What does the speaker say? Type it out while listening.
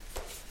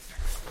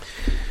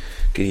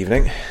Good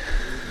evening,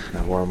 and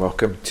a warm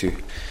welcome to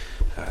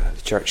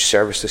the church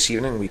service this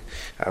evening. We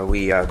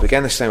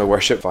begin this time of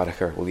worship.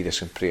 Habakkuk will lead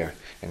us in prayer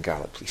in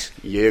Gaelic, please.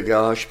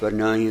 Yegash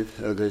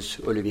Bernaiv agus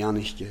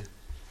Olivianichte.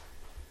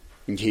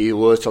 In he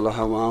was all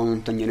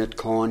hawan tan yenet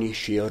kani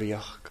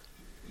shieriach.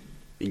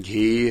 In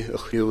he a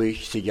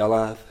chruich si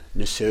yalav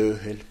na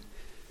sohel.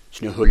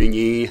 Sna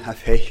hulini ha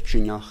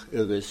fechtsinach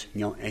agus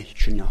nyo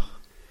echtsinach.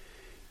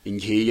 In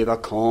he va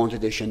kante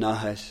de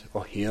shenahas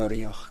o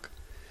hieriach.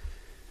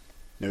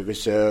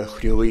 Agus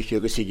chruich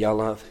agus si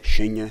yalav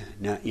shinne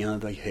na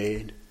ianvai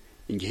heen.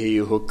 In he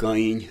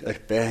hukain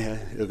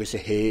behe agus a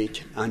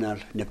heid anal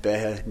na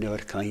behe nor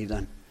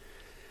kaidan.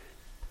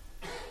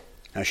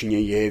 As in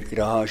yev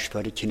graas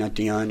par het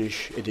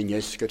Canadianisch in de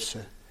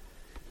Neskerse.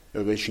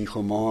 Agus in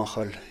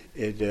chomachal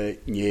in de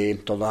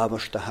neem te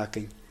lavers te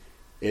hakken.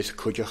 Is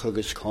kudjach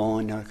agus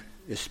kanag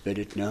is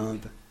spirit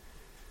nabe.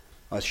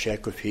 As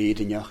shek of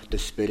hedenjach de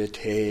spirit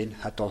heen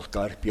hat al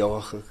gar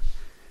bjachig.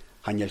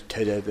 Han je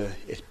tedebe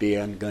is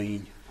bean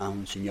gain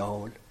aan zijn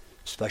jaal.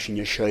 Sfashin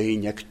je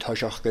schein jak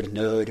tashach ger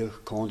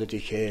nodig konde die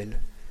gele.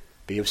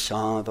 Be of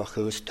savach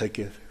gus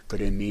tukjev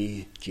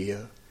gremi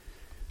gia.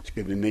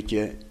 Skibbe met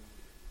je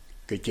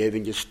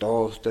gegeven je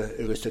stalte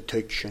is de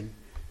tuksjen.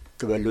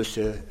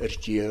 Gewelusse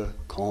gia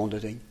konde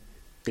ding.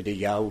 Gede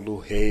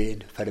jaulu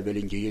heen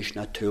verwillen je is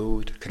na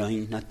tood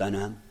krain na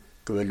banam.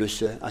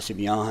 Gewelusse as je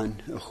jahan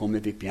a chumme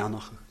bi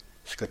pianach.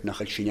 Skut nach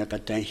al shinja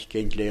gadench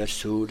geen leer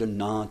soelen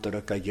na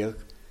der kajek.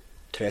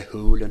 Tre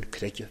hulen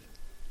kretjev.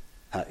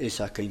 Ha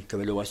isakin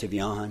gewillu as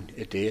viahan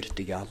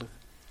de gallig.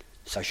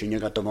 Sa shinne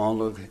gat de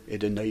wanlig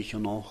de neich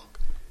nog.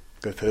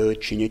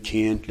 Geveut shinne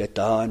kind let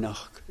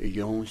danach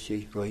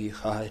jonsi roi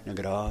gaat na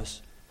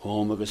gras.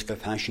 Homegus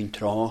gefashin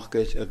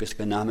traagget agus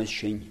genames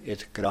shin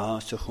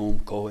gras hom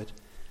koet.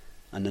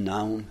 An de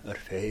naam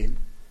feem.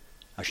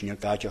 As shinne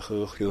gatje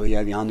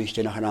groeia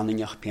vianiste nach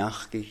ranjach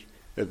piachki.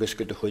 Agus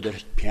ge de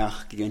goeder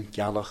piachki en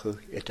jallige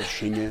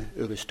shinne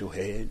agus to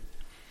heen.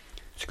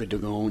 Skud de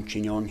goon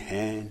chinjon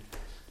heen.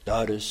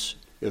 Daar is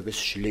agus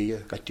schlie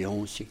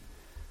gatjonsi.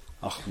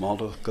 Ach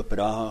modder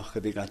gebraag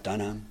heb ik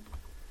atanam.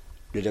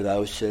 Nu de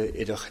wause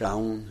de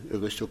graun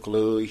agus so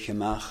gloei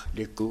gemach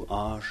de go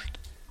aarst.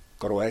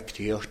 Groekt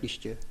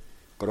heernichtje.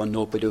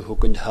 Gronope de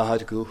hoekend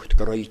haat gocht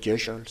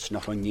groeitjesels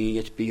nach nie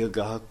het bier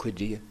gehad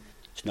kudie.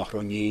 Snach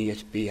nie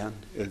het bian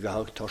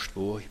gehad torst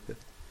woipe.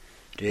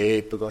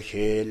 Repe go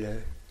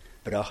hele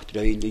bracht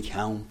reinig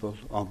hampel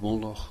aan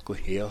moloch go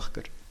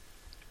heerker.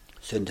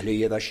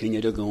 Sentlie was in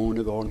de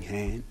gone gorn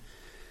heen.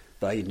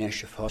 Bij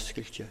nesje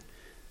vaskeltje,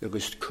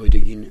 agus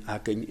kudigin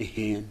agen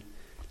heen,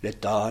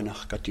 let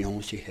danach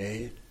gatjonsi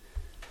heen.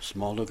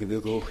 Smalle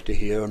gewigoog de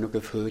heerne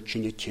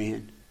gevoetjen je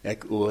tjen,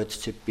 ek oot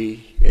ze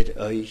bi,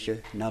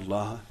 eiche na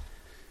la.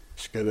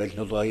 Skewel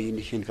no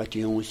leinigin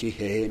gatjonsi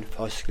heen,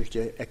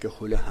 vaskeltje ek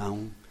hule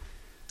haun.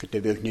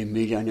 Gete weg ne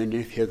miljan en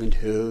ne fjegend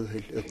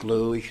heugel,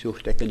 gloeig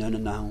zocht ek in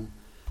een naam.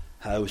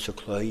 Hou so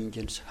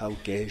kleintjens, hou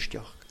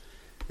geestjach,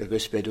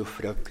 agus bedu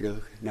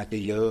frakrug, na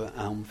de jou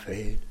aan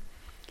veen.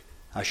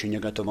 As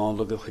je gat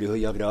wanlige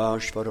groei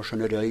graas waar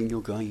schon rein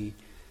o gain,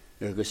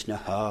 agus na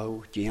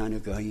hou diane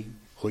gain,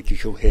 goed je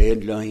zo heel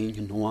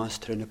lijn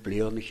noastre na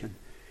pleerlichen,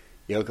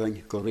 je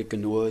gain gorik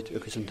nood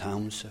agus een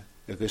taamse,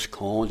 agus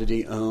konde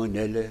die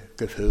aanelle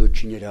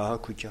gevoeltje je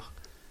raakutjach,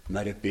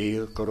 maar de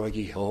beer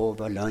goroi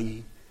hova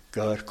lijn,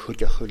 gar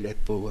kutjach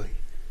lepoi,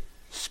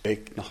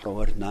 spek nach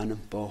roer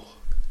nanen boch,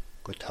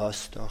 gut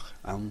hastach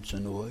aan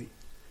zijn ooi.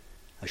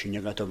 As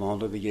je gat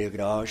wanlige je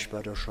graas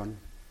waar schon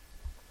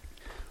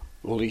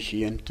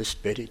Oligien de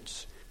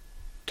spirits,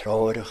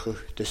 traurige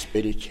de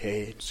spirit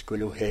heet,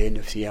 skulu heen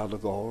of die alle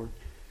gorn,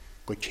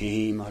 go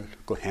chemal,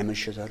 go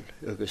hemishadal,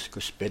 agus go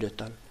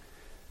spirital.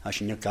 As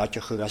je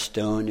gatje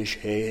gastonisch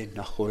heen,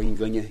 nach horin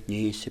gunje,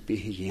 niese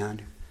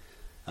bihigiane.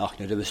 Ach,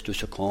 ne de wist du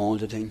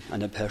seconde ding, an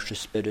de persche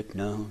spirit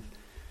nou,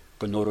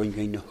 go norin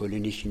gunje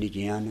hulinig in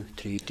igiane,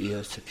 triet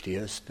eerste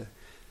krieste,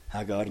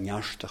 hagar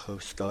njastige,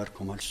 skar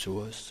kom al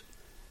soos.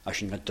 As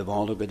je gat de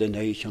walige de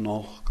neitje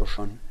nog, go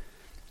schon,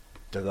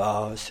 de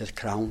was het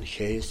crown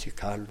gees i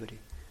Calvary,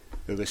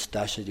 agus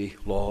stasse die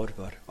lor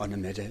var an a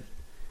middev,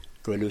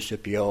 gwylus y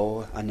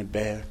bio an a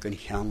berg yn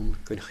llawn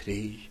gyn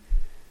chri,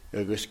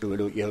 agus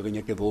gwylw yrgyn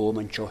y gyfom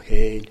yn tio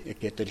hen y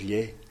gyda'r lle,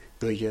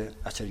 gwyja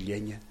at y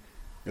llenye,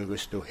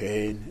 agus do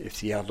hen y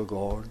thial o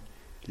gorn,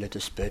 let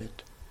y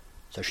spirit,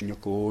 sa sy'n y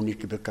gorn i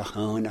gyda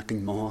gachan ac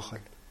yn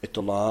machal, et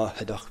o la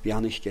hydach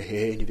bianich gy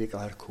hen i fi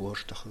gair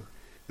cwrstach,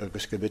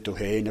 agus gyda do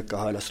hen y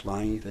gael as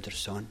lain fydd yr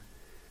son,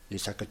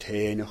 Is ek het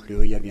heen nog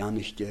luia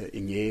vianiste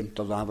in jeem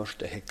te lavers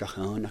te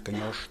hekkachan ak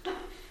njost.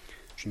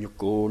 Sin je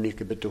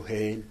konike bedo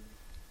heen.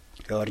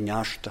 Gar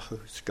njastige,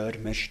 skar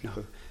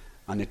mesnige.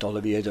 An het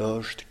alle wie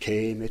dorst,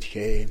 keem het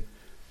geem.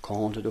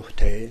 Konde doch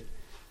teen.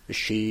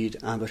 Beschied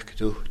aanwerk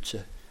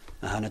dochtse.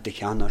 En han het de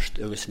jannerst,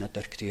 uges net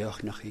er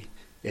kreeg nach i.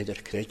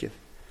 Eder kretjev.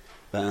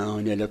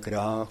 Baan ele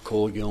gra,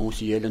 kool jons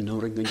jelle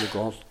noringen je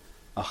gol.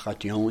 Ach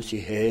gaat jons je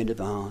heen de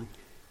baan.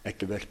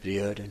 Ek werd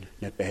breden,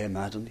 net bij hem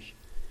adenig.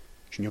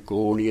 Sin je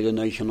kool jelle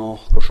neich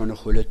nog, ko schon een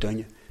goede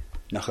tunje.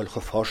 nach al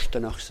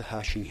geforstenach sa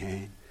hashing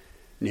heen.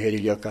 Neer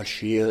ik al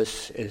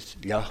shies is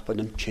jachpan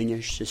en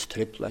chinish is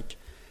triplet.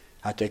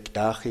 Had ik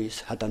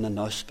dachis, had aan een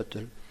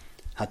hospital,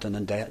 had aan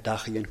een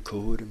dachie in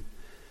koren.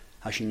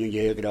 Hashing je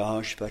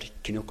jegraas waar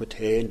kinok het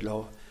heen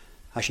lo.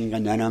 Hashing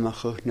een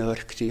nanamach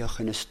nerktiach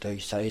in een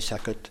stuis. Zij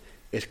zakket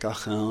is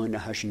kachaan,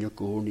 hashing je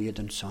koornie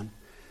den son.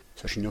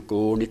 Hashing je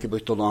koornie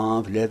gebut de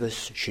laaf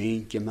leves,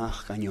 scheentje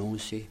mach aan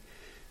jonsie.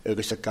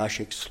 Agus a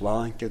kashik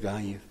slaantje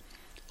gaif.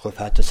 Gof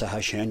had is a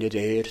hashen het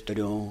eer te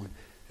doen.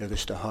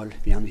 Agus de hal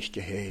biamisch te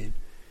heen.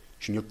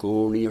 Hashing je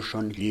koornie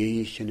schon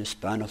liech in een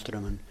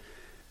spaneltrammen.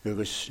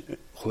 Agus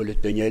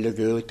cholet de njelle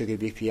gote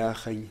gebik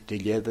jachen, de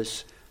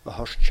leves a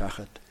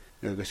horstschachet.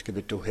 Agus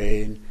gebit to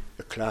heen,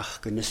 a klach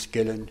gynne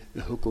skillen,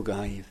 a huko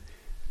gaif.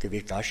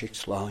 Gebik kashik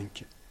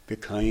slaantje.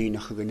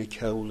 Bekeinach gynne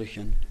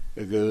kjoulichen,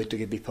 a gote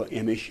gebik pa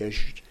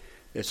emischest.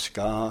 Het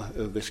ska,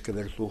 agus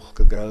gewer luch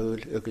gegraul,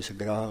 agus a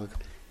graag.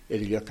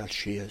 Idir al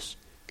shies,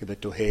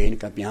 gebit to heen,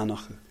 gab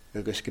janach,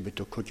 agus gebit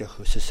to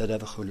kutjach, se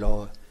sedevach u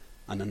la,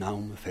 an a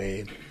naam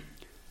feem.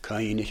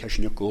 Keinig as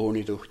je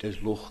koning durch des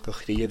luch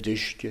gechtief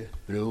disje,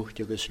 brucht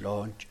je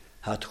geslaant,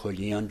 had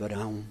golian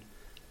beraun.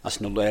 As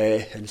ne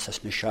leichen,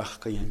 as ne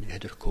schachkeien,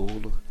 heder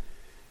kolig.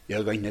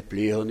 Je ga ne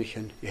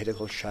bleonichen, heder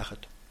al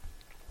schachet.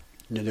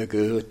 Ne de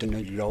goten,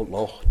 ne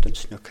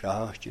lochtens, ne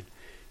kraasjen.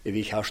 Je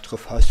wie hast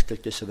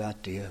gefaskelt, is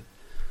wat die.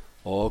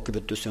 Ook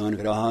gebit to zo'n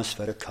gras,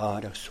 waar ik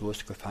harig,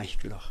 soos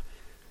gefeichtelach.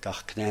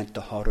 Gach knent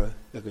de horre,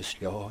 agus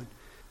ljaan.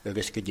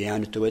 Agus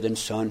gedjane to den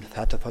son,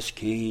 fatte pas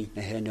kien,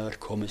 ne hen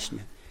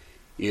kommisne.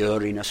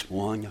 Irin as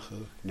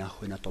moanige, nach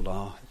hun at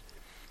laag.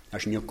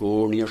 As je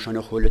koning as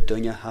een goede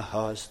tunje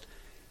haast,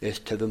 is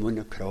te we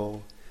munne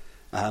krauw.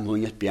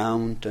 Moet het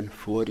bjaunt en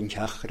voor in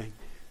jachring,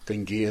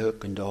 kun je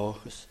kun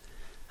dages.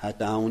 Het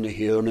down de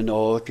heer en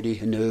oogri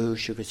en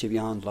neusje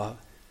gesivjaan la.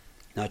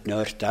 Het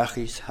neur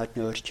dachis, het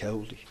neur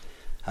tjoulig.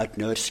 Het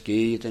neur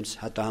skedens,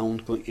 het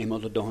down kun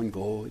immel dan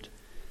goed.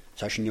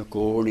 Sas je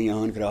koning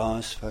aan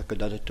gras, vaak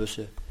dat het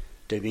tussen.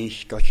 De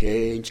wich gaat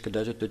eens,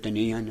 dat het tot de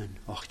nienen,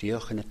 ach die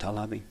in het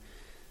talabing.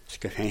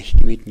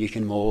 Skefecht mit nicht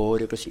in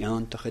morgens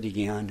jantige die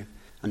jane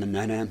an een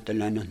naam te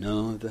lenne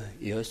nove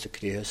eerste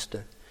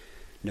Christe.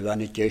 Ne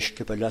wanneer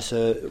jeske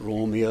belasse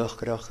Romeo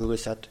graag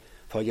gezet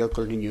van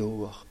jokkel in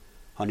joog.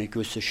 Han ik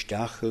usse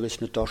stach is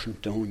ne taschen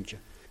toontje.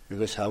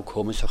 Dus hou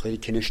komen zag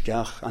ik in een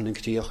stach aan een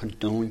kriechen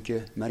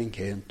toontje maar in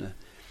kentne.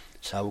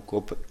 Zou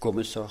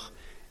komen zag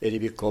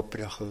die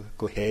koprige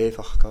go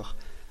hevig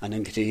aan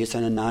een kries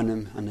aan een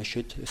naam aan een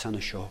shit is aan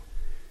een show.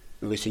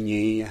 Dus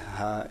in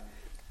ha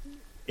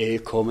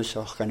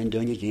kommensach kan een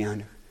dunje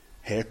jane.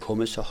 Hij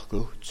kommensach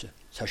goed.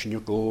 Sas je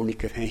koning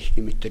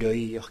gefechtje met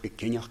druiach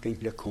gekenjach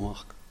kinkle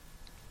koach.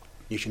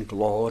 Niet een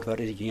klaar waar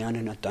de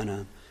jane na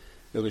tanam.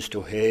 Dus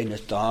to heen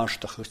het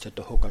daarstach is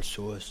het ook al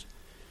soos.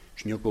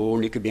 Je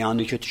koning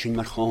gebiandig het zien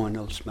maar gaan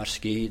als maar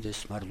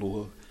skedes maar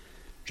loog.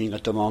 Zien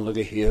dat de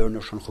mannelijke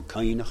heer schon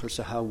gekeinach als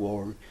ze hou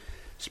worden.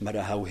 Maar de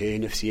hou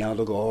heen of sie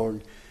alle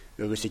gaan.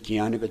 Dus het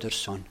jane bij der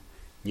son.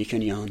 Niet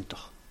een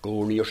jantach.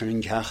 Koning is een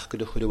jachke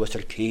de goede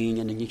was keen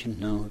en niet een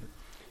nou.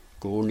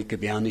 Koning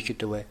gebianige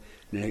te we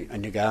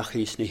en de gach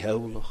is niet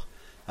houlig.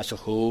 Als een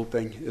hoop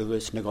en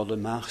is nog alle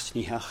machts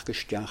niet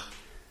hachgestach.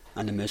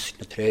 En de mist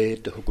na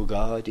treed de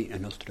hoega die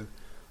eneltru.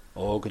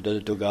 Ook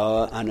dat de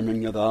ga aan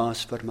een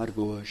jawas voor maar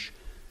goos.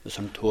 Dus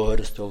een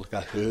toeristel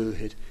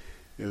geheuhed.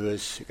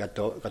 Is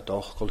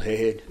gadochkel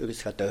heen,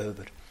 is gaat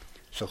over.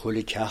 Zo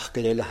goede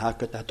jachke de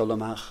haket dat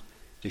allemaal.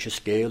 Dus je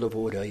skele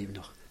voor even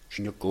nog.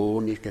 Zijn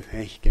koning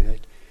gevecht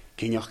geweest.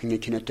 Kinjach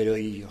kinne te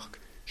roiach.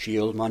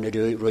 Schiel man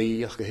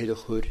roiach gehede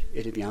chur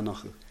de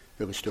bianach.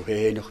 Agus to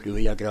heen nog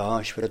rui a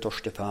graas voor het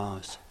orste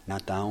faas. Na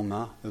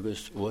dauma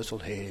agus oosel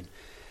heen.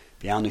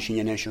 Bianach in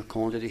je nesje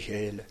konde de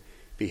hele.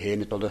 Bi heen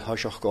het al de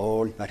hasach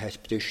gaal, maar hij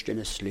spdust in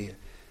een slee.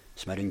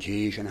 Smar in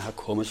jees en ha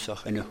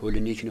kommensach en een hulle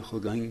niet nog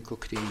gegaan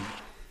koktier.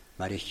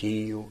 Maar ik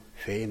ging jou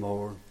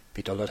veemorn.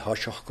 Bi al het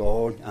hasach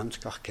gaal,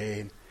 amskach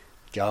keem.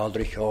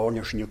 Jaldere gaan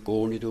als je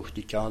koning durch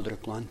die jaldere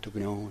klant te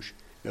gnoos.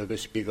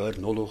 Agus bigar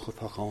noloch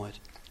gefachad.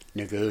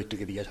 Ne gote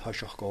gebied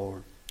hasach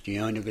gaal.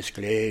 Die agus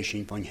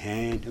gleesing van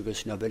hen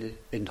agus nabel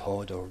in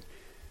hador.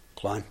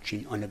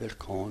 Klantsin an eber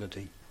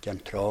kanding.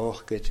 Den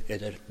traag get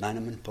eder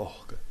nanemen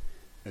pochke.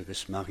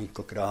 Agus magin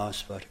ko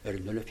gras var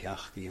nulle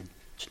fjachgien.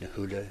 Sne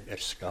hulle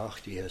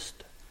skacht die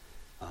eerste.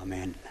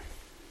 Amen.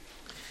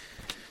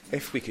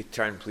 If we could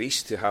turn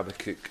please to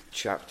Habakkuk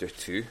chapter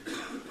 2.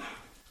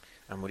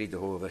 And we'll read the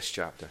whole of this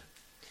chapter.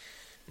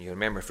 You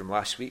remember from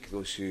last week,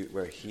 those who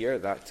were here,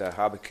 that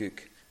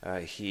Habakkuk,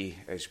 he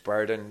is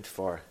burdened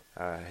for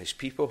his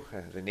people,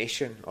 the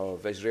nation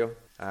of Israel,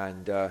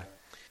 and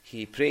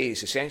he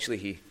prays,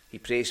 essentially he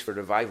prays for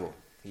revival.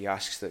 He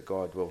asks that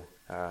God will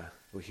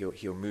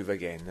he'll move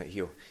again, that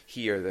he'll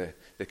hear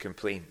the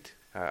complaint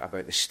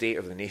about the state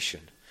of the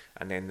nation,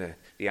 and then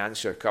the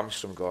answer comes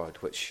from God,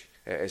 which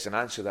is an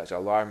answer that's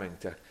alarming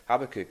to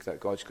Habakkuk,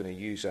 that God's going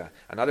to use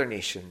another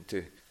nation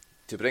to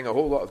bring a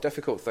whole lot of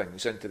difficult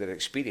things into their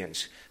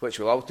experience, which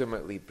will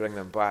ultimately bring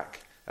them back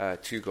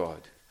to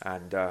God.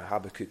 And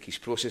Habakkuk, he's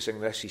processing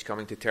this. He's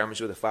coming to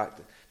terms with the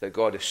fact that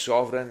God is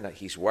sovereign, that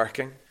he's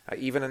working,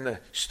 even in the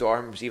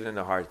storms, even in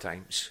the hard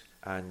times.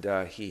 And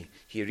he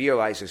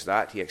realizes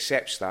that, he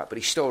accepts that, but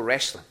he's still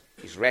wrestling.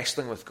 He's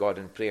wrestling with God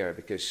in prayer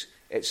because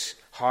it's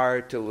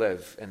hard to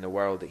live in the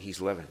world that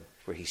he's living,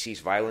 where he sees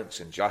violence,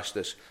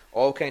 injustice,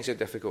 all kinds of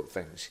difficult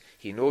things.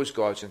 He knows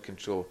God's in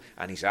control,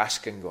 and he's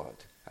asking God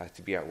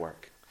to be at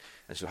work.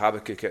 And so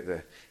Habakkuk, at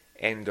the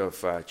end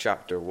of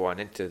chapter 1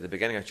 into the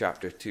beginning of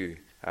chapter 2,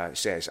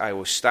 says, I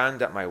will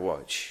stand at my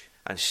watch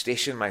and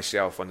station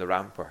myself on the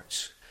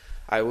ramparts.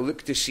 I will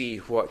look to see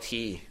what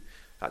he,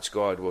 that's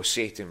God, will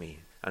say to me,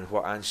 and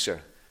what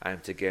answer I am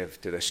to give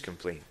to this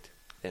complaint.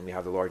 Then we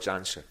have the Lord's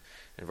answer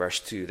in verse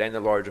 2. Then the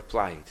Lord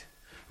replied,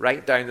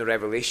 write down the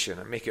revelation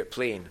and make it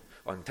plain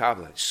on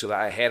tablets, so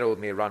that a herald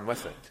may run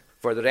with it.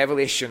 For the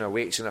revelation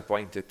awaits an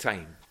appointed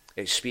time.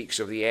 It speaks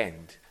of the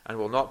end, and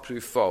will not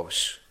prove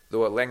false.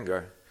 Though it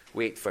linger,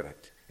 wait for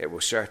it. It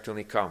will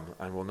certainly come,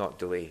 and will not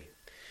delay.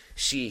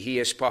 See, he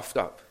is puffed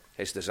up.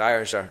 His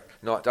desires are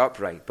not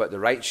upright, but the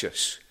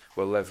righteous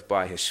will live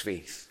by his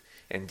faith.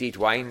 Indeed,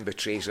 wine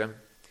betrays him.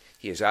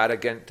 He is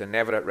arrogant and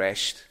never at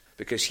rest,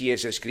 because he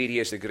is as greedy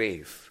as the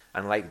grave,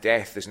 and like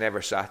death is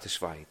never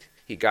satisfied.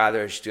 He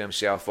gathers to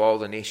himself all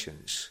the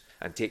nations,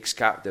 and takes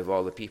captive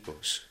all the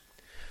peoples.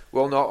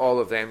 Will not all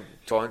of them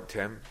taunt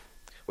him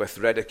with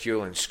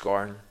ridicule and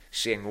scorn,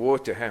 saying, woe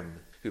to him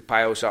who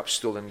piles up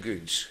stolen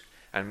goods,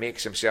 and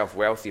makes himself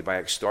wealthy by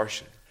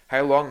extortion?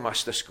 How long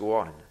must this go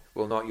on?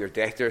 Will not your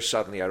debtors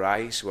suddenly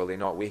arise? Will they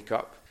not wake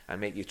up and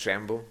make you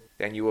tremble?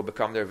 Then you will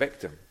become their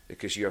victim,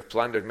 because you have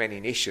plundered many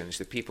nations.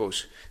 The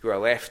peoples who are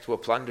left will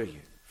plunder you,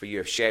 for you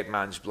have shed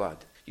man's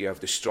blood. You have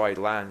destroyed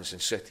lands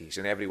and cities,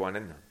 and everyone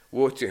in them.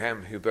 Woe to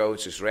him who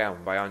builds his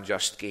realm by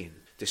unjust gain,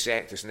 to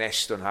set his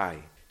nest on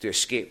high, to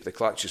escape the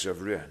clutches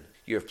of ruin.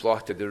 You have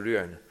plotted the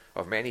ruin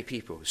of many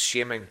peoples,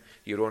 shaming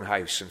your own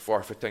house and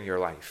forfeiting your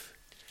life.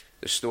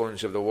 The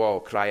stones of the wall will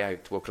cry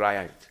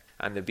out,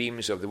 and the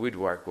beams of the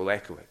woodwork will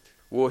echo it.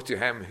 Woe to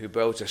him who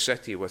builds a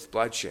city with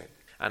bloodshed,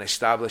 and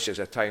establishes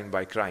a town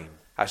by crime.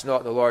 Has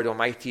not the Lord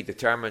Almighty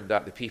determined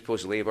that the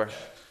people's labour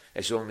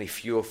is only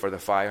fuel for the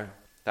fire,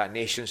 that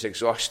nations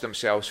exhaust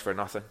themselves for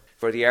nothing?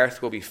 For the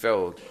earth will be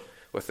filled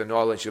with the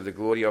knowledge of the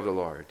glory of the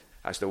Lord,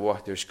 as the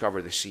waters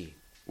cover the sea.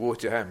 Woe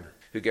to him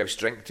who gives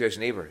drink to his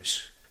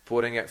neighbours,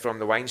 pouring it from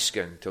the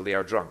wineskin till they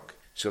are drunk,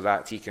 so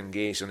that he can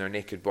gaze on their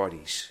naked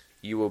bodies.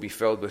 You will be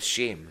filled with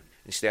shame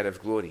instead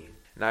of glory.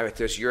 Now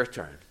it is your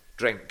turn.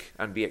 Drink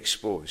and be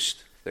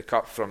exposed. The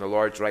cup from the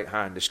Lord's right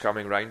hand is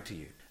coming round to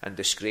you, and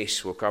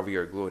disgrace will cover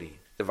your glory.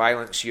 The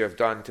violence you have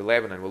done to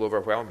Lebanon will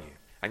overwhelm you,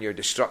 and your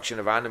destruction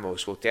of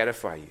animals will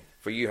terrify you.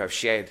 For you have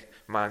shed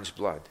man's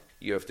blood.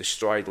 You have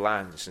destroyed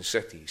lands and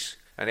cities,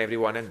 and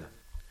everyone in them.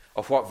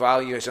 Of what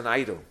value is an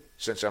idol,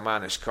 since a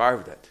man has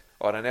carved it,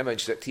 or an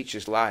image that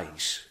teaches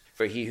lies?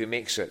 For he who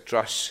makes it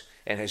trusts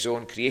in his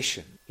own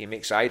creation. He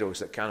makes idols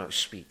that cannot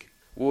speak.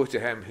 Woe to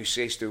him who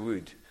says to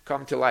wood,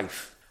 come to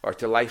life, or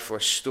to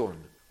lifeless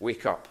stone,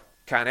 wake up.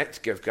 Can it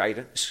give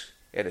guidance?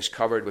 It is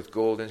covered with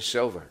gold and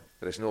silver.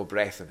 There is no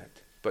breath in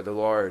it. But the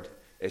Lord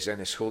is in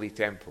his holy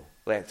temple.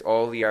 Let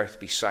all the earth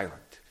be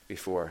silent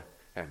before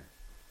him.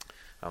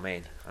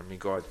 Amen. And may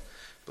God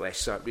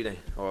bless that reading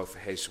of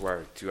his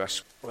word to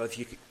us. Well, if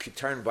you could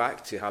turn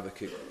back to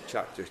Habakkuk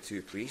chapter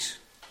 2, please.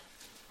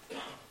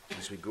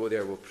 As we go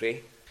there, we'll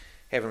pray.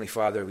 Heavenly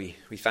Father, we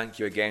thank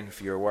you again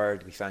for your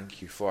word. We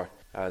thank you for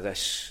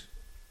this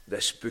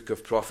book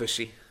of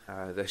prophecy,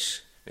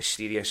 this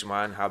mysterious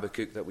man,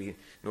 Habakkuk, that we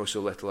know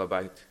so little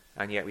about.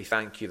 And yet we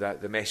thank you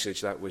that the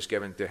message that was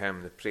given to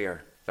him, the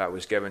prayer that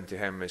was given to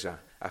him, is a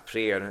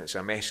prayer, and it's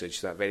a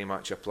message that very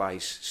much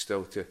applies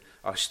still to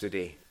us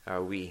today.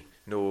 We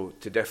know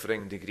to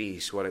differing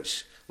degrees what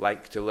it's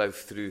like to live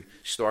through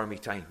stormy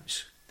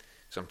times.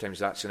 Sometimes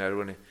that's in our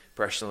own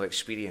personal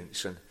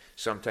experience, and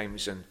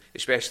sometimes, and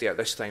especially at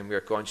this time, we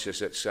are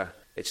conscious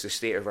it's the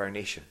state of our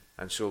nation.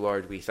 And so,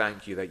 Lord, we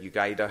thank you that you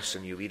guide us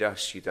and you lead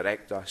us, you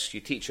direct us,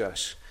 you teach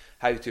us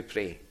how to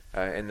pray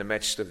in the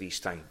midst of these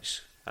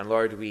times. And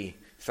Lord, we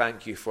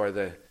thank you for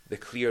the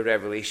clear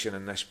revelation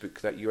in this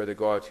book that you are the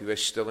God who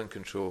is still in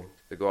control,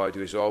 the God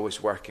who is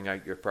always working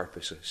out your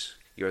purposes.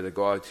 You are the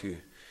God who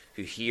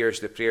hears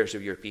the prayers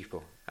of your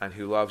people and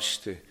who loves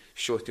to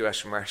show to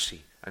us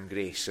mercy and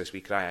grace as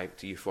we cry out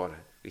to you for it.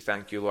 We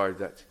thank you, Lord,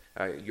 that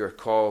your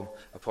call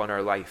upon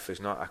our life is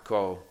not a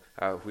call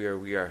where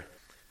we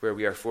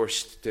are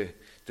forced to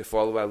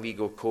follow a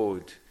legal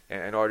code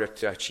in order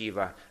to achieve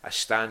a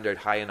standard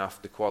high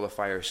enough to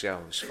qualify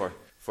ourselves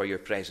for your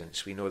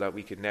presence. We know that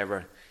we could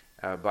never,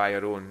 by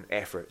our own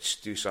efforts,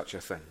 do such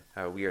a thing.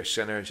 We are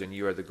sinners, and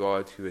you are the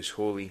God who is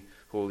holy,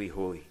 holy,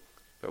 holy.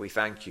 But we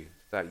thank you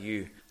that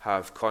you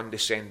have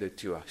condescended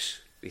to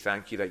us. We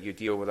thank you that you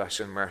deal with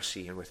us in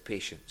mercy and with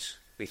patience.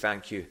 We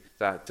thank you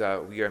that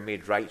we are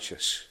made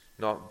righteous,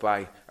 not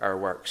by our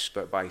works,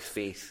 but by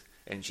faith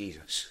in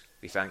Jesus.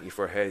 We thank you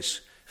for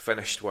his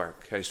finished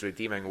work, his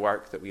redeeming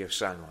work that we have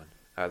sung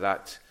on.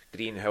 That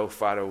green hill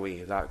far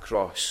away, that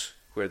cross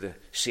where the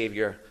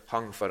Saviour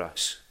hung for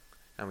us,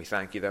 And we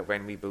thank you that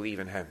when we believe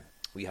in him,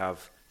 we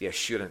have the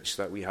assurance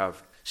that we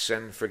have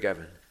sin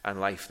forgiven and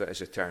life that is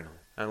eternal.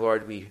 And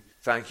Lord, we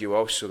thank you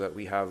also that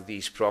we have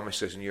these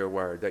promises in your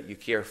word, that you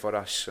care for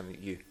us and that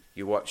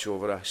you watch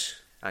over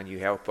us and you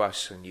help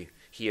us and you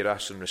hear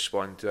us and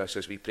respond to us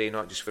as we pray,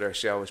 not just for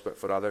ourselves but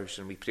for others.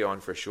 And we pray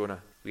on for Shona.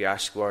 We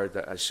ask, Lord,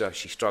 that as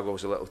she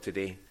struggles a little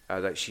today,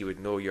 that she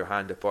would know your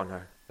hand upon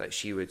her, that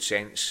she would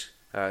sense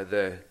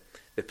the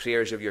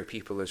prayers of your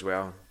people as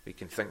well. We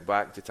can think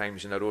back to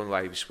times in our own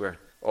lives where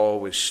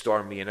all was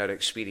stormy in our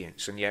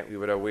experience, and yet we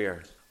were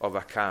aware of a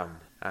calm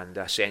and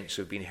a sense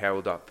of being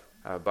held up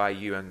by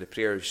you and the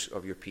prayers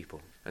of your people.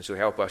 And so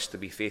help us to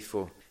be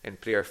faithful in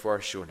prayer for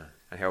Shona,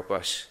 and help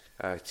us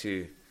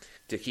to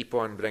keep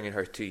on bringing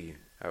her to you.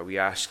 We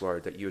ask,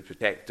 Lord, that you would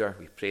protect her.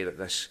 We pray that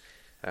this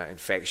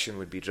infection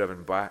would be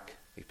driven back.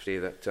 We pray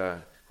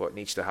that what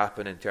needs to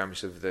happen in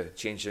terms of the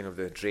changing of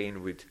the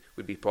drain would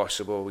be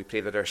possible. We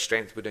pray that her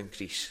strength would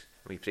increase.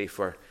 We pray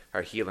for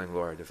her healing,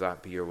 Lord, if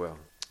that be your will.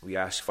 We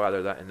ask,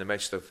 Father, that in the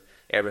midst of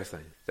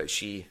everything, that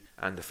she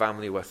and the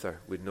family with her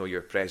would know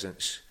your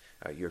presence,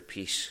 your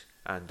peace,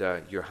 and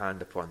your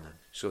hand upon them.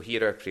 So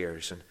hear our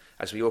prayers, and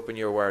as we open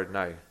your word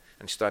now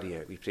and study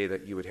it, we pray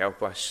that you would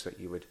help us, that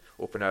you would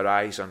open our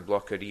eyes,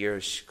 unblock our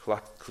ears,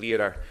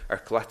 clear our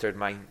cluttered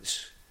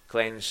minds,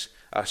 cleanse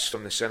us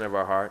from the sin of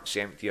our hearts,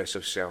 empty us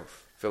of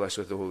self, fill us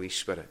with the Holy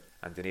Spirit,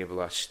 and enable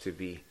us to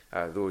be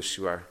those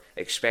who are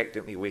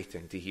expectantly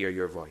waiting to hear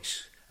your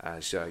voice,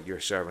 as your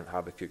servant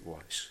Habakkuk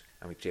was.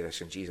 And we pray this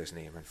in Jesus'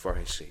 name and for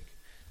his sake.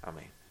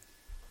 Amen.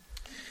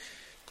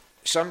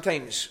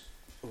 Sometimes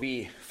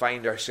we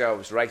find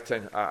ourselves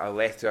writing a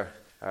letter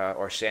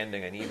or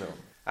sending an email.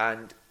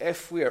 And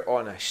if we're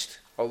honest,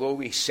 although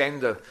we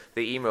send the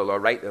email or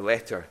write the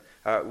letter,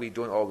 we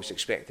don't always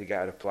expect to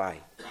get a reply.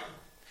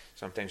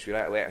 Sometimes we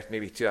write a letter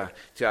maybe to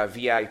a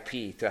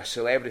VIP, to a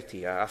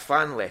celebrity, a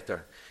fan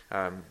letter.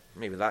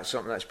 Maybe that's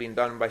something that's been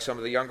done by some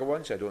of the younger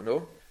ones, I don't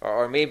know.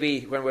 Or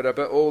maybe when we're a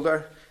bit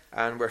older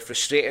and we're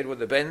frustrated with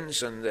the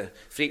bins and the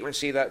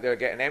frequency that they're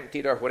getting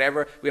emptied or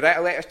whatever, we write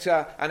a letter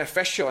to an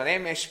official,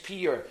 an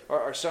MSP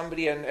or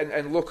somebody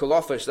in local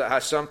office that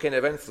has some kind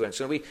of influence.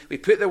 And we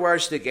put the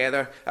words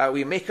together,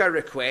 we make our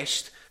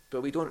request,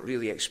 but we don't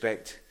really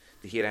expect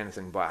to hear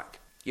anything back.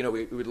 You know,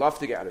 we would love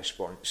to get a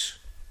response,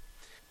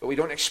 but we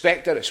don't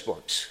expect a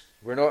response.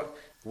 We're not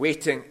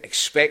waiting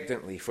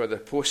expectantly for the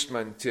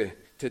postman to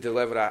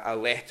deliver a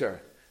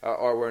letter,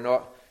 or we're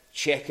not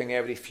checking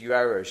every few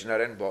hours in our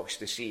inbox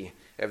to see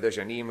if there's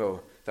an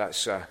email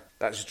that's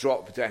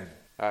dropped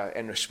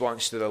in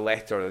response to the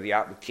letter or the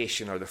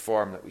application or the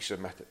form that we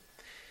submitted.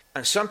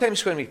 And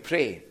sometimes when we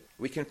pray,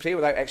 we can pray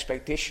without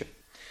expectation.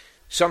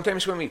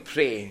 Sometimes when we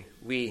pray,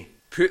 we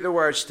put the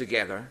words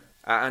together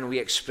and we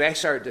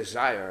express our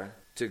desire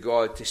to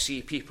God to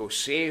see people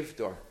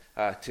saved or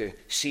to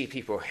see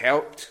people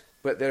helped.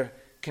 But there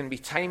can be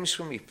times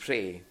when we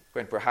pray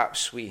when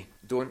perhaps we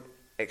don't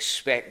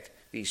expect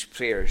these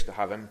prayers to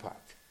have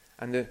impact.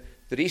 And the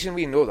reason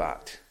we know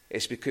that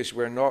is because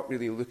we're not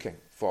really looking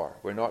for,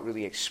 we're not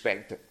really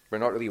expecting, we're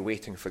not really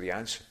waiting for the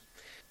answer.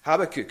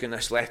 Habakkuk in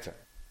this letter,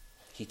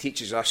 he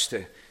teaches us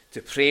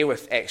to pray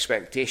with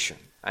expectation,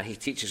 and he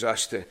teaches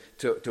us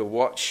to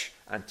watch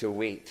and to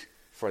wait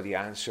for the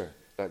answer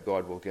that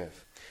God will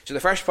give. So the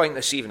first point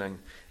this evening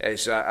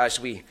is as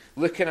we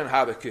look in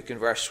Habakkuk in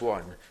verse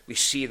 1, we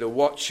see the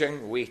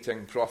watching,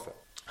 waiting prophet.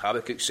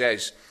 Habakkuk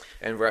says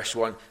in verse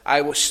 1,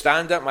 I will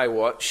stand at my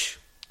watch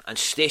and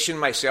station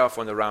myself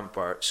on the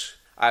ramparts.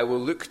 I will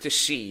look to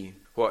see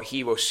what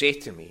he will say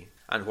to me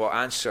and what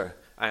answer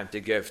I am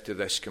to give to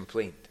this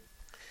complaint.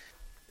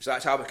 So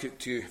that's Habakkuk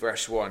 2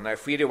 verse 1. Now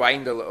if we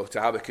rewind a little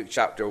to Habakkuk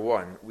chapter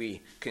 1,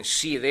 we can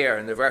see there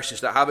in the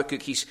verses that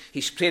Habakkuk,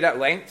 he's prayed at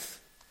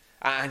length,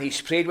 and he's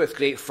prayed with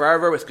great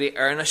fervour, with great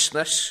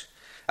earnestness.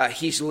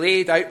 He's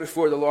laid out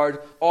before the Lord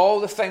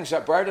all the things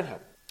that burden him.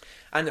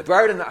 And the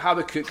burden that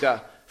Habakkuk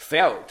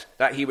felt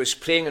that he was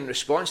praying in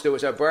response to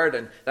was a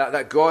burden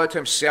that God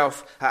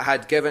himself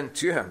had given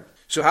to him.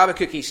 So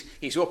Habakkuk,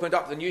 he's opened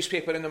up the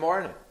newspaper in the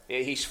morning.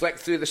 He's flicked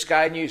through the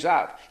Sky News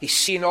app. He's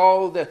seen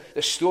all the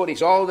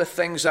stories, all the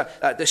things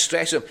that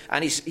distress him.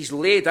 And he's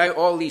laid out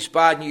all these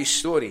bad news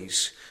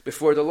stories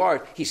before the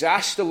Lord. He's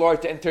asked the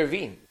Lord to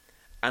intervene.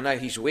 And now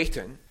he's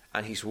waiting,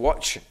 and he's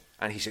watching,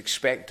 and he's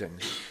expecting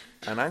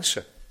an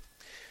answer.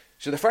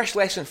 So the first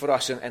lesson for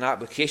us in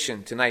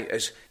application tonight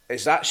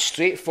is that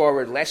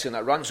straightforward lesson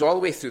that runs all the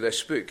way through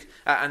this book.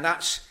 And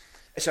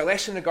it's a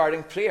lesson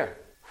regarding prayer.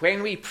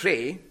 When we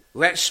pray,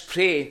 let's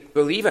pray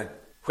believing.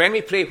 When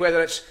we pray,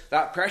 whether it's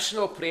that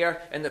personal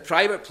prayer in the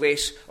private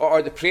place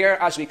or the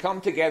prayer as we come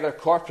together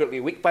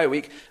corporately week by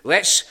week,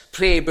 let's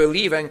pray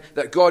believing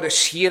that God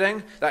is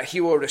hearing, that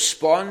he will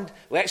respond.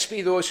 Let's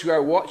be those who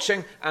are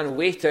watching and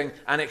waiting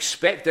and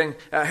expecting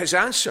his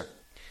answer.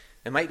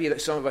 It might be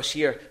that some of us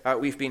here,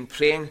 we've been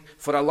praying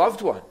for a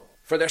loved one,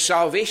 for their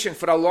salvation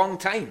for a long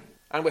time.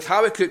 And with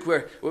Habakkuk,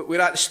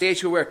 we're at the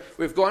stage where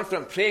we've gone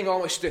from praying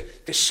almost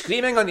to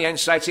screaming on the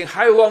inside, saying,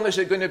 how long is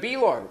it going to be,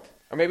 Lord?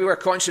 Or maybe we're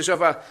conscious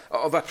of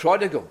a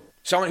prodigal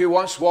Someone who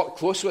once walked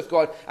close with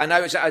God and now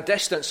is at a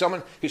distance.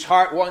 Someone whose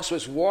heart once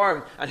was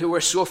warm and who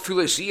were so full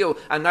of zeal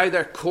and now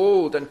they're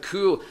cold and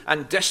cool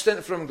and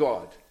distant from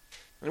God.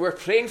 And we're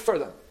praying for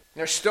them.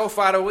 They're still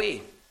far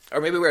away. Or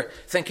maybe we're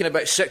thinking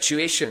about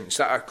situations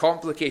that are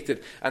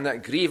complicated and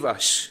that grieve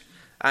us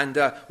and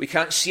we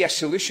can't see a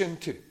solution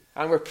to.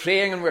 And we're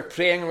praying and we're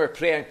praying and we're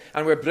praying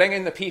and we're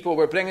bringing the people,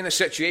 we're bringing the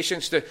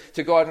situations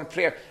to God in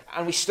prayer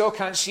and we still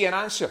can't see an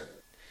answer.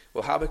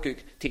 Well,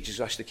 Habakkuk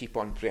teaches us to keep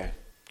on praying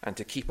and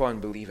to keep on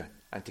believing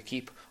and to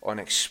keep on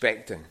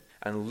expecting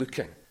and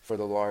looking for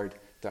the Lord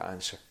to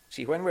answer.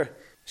 See, when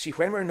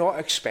we're not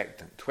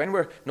expectant, when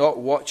we're not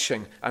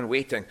watching and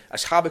waiting,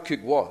 as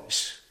Habakkuk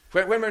was,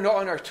 when we're not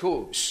on our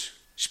toes,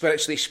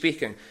 spiritually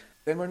speaking,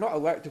 then we're not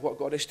alert to what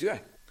God is doing.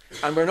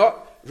 And we're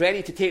not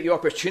ready to take the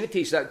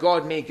opportunities that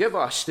God may give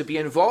us to be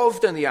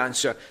involved in the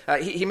answer.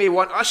 He may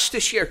want us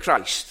to share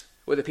Christ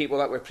with the people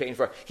that we're praying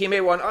for. He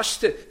may want us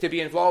to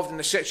be involved in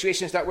the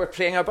situations that we're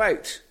praying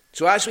about.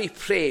 So as we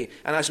pray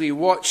and as we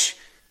watch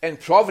in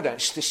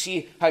providence to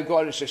see how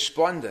God is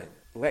responding,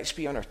 let's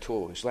be on our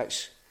toes.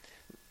 Let's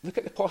look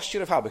at the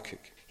posture of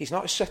Habakkuk. He's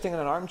not sitting in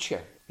an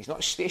armchair. He's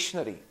not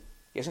stationary.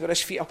 He hasn't got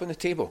his feet up on the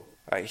table.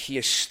 He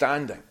is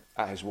standing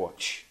at his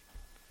watch.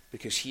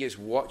 Because he is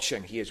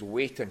watching, he is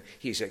waiting,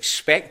 he is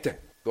expecting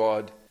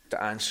God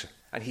to answer.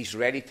 And he's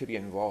ready to be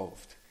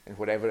involved in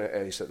whatever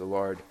it is that the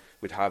Lord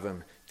would have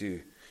him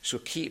do. So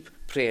keep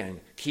praying,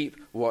 keep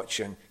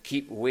watching,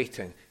 keep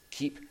waiting,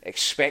 keep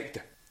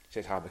expecting,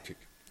 says Habakkuk.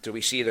 So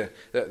we see the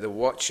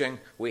watching,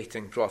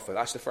 waiting prophet.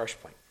 That's the first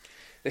point.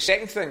 The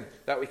second thing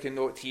that we can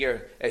note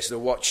here is the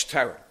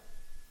watchtower.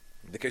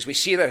 Because we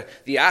see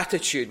the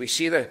attitude, we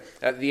see the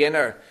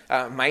inner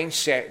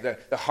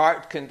mindset, the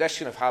heart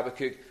condition of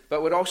Habakkuk,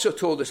 but we're also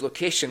told his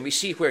location. We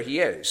see where he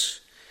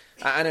is.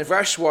 And in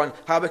verse 1,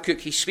 Habakkuk,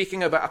 he's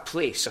speaking about a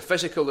place, a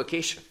physical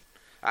location,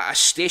 a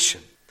station.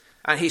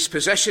 And he's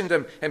positioned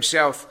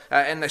himself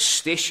in this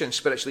station,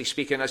 spiritually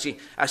speaking,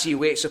 as he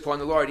waits upon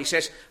the Lord. He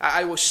says,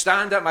 I will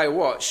stand at my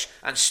watch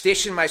and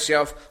station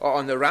myself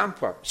on the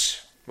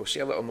ramparts. We'll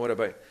see a little more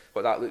about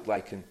what that looked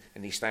like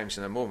in these times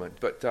in a moment.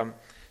 But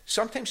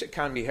sometimes it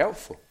can be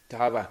helpful to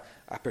have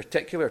a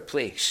particular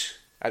place,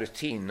 a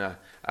routine,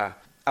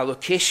 a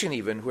location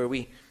even, where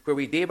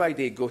we day by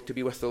day go to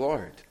be with the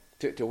Lord,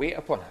 to wait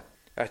upon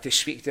him, to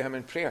speak to him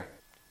in prayer,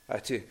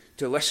 to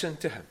listen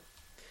to him.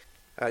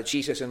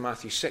 Jesus in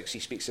Matthew 6, he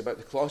speaks about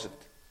the closet,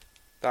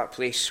 that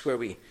place where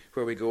we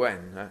go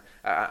in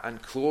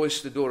and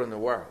close the door on the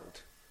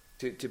world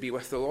to be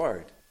with the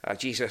Lord.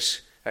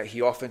 Jesus,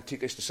 he often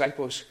took his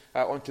disciples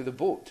onto the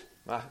boat.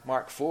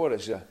 Mark 4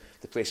 is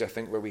the place, I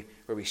think, where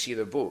we see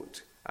the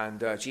boat.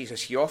 And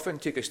Jesus, he often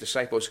took his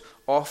disciples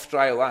off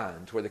dry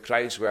land where the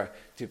crowds were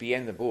to be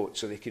in the boat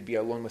so they could be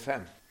alone with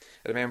him.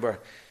 I remember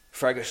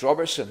Fergus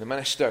Robertson, the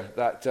minister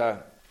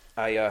that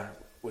I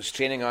was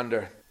training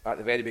under at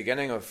the very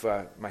beginning of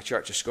my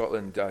Church of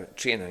Scotland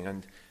training.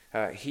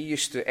 And he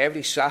used to,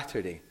 every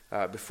Saturday,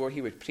 before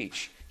he would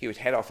preach, he would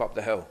head off up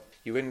the hill.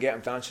 You wouldn't get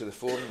him to answer the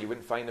phone. You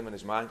wouldn't find him in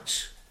his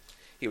manse.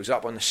 He was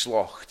up on the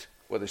slocht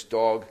with his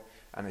dog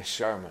and his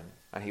sermon.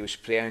 And he was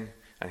praying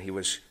and he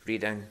was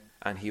reading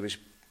and he was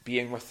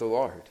being with the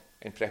Lord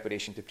in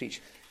preparation to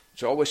preach.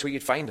 It's always where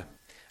you'd find him.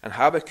 And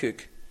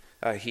Habakkuk,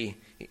 he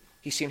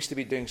seems to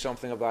be doing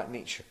something of that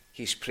nature.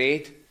 He's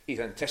prayed. He's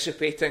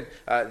anticipating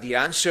the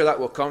answer that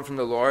will come from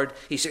the Lord.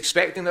 He's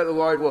expecting that the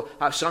Lord will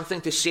have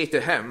something to say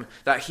to him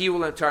that he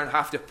will in turn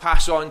have to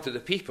pass on to the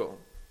people.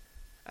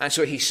 And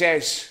so he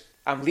says,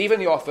 I'm leaving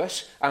the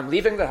office, I'm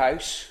leaving the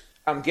house,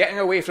 I'm getting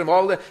away from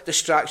all the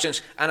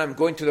distractions, and I'm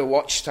going to the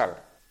watchtower.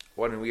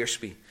 Warren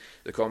Wiersbe,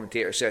 the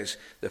commentator, says,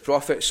 the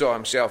prophet saw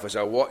himself as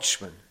a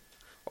watchman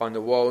on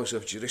the walls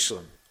of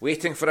Jerusalem,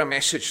 waiting for a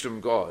message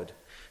from God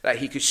that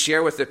he could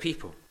share with the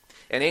people.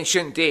 In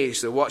ancient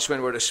days, the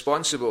watchmen were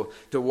responsible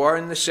to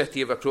warn the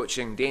city of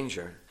approaching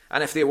danger.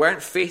 And if they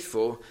weren't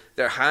faithful,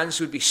 their hands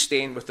would be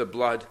stained with the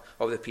blood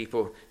of the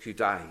people who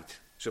died.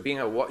 So being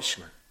a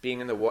watchman, being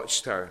in the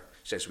watchtower,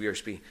 says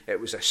Wiersbe, it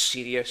was a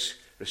serious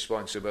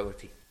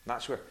responsibility. And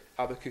that's where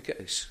Habakkuk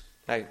is.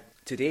 Now,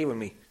 today when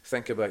we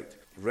think about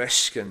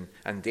risk and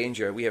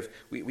danger, we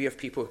have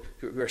people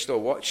who are still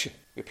watching.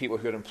 We have people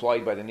who are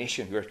employed by the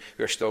nation who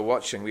are still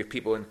watching. We have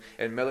people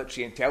in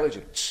military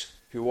intelligence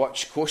who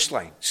watch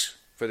coastlines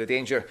for the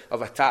danger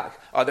of attack.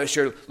 Others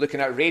who are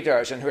looking at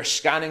radars and who are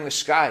scanning the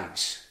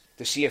skies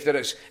to see if there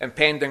is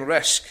impending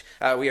risk.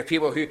 We have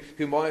people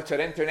who monitor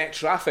internet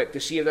traffic to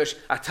see if there's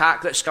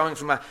attack that's coming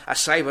from a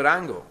cyber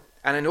angle.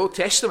 And in Old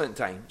Testament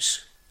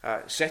times,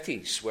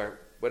 cities were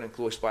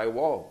enclosed by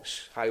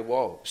walls, high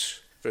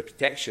walls, for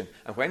protection.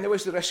 And when there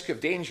was the risk of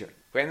danger,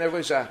 when there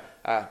was a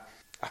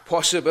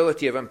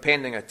possibility of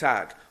impending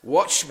attack,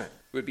 watchmen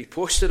would be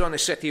posted on the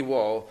city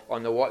wall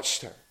on the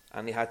watchtower,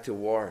 and they had to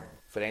warn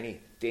for any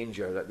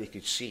danger that they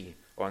could see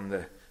on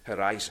the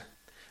horizon.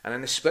 And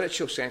in the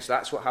spiritual sense,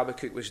 that's what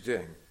Habakkuk was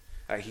doing.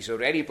 He's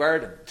already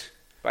burdened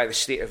by the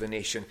state of the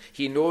nation.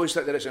 He knows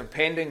that there is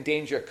impending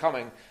danger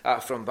coming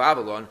from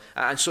Babylon,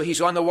 and so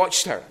he's on the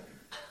watchtower.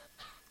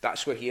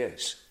 That's where he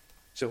is.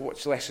 So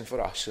what's the lesson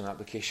for us in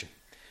application?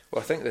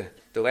 Well, I think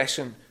the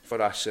lesson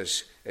for us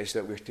is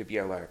that we're to be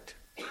alert.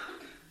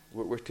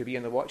 We're to be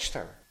in the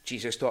watchtower.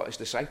 Jesus taught his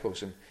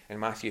disciples in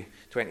Matthew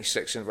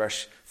 26 and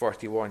verse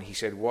 41. He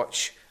said,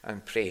 watch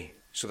and pray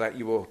so that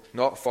you will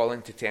not fall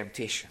into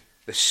temptation.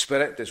 The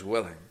spirit is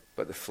willing,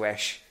 but the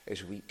flesh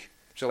is weak.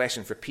 It's a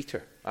lesson for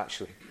Peter,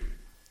 actually,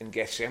 in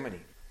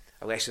Gethsemane.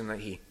 A lesson that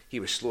he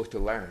was slow to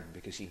learn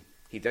because he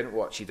didn't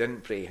watch, he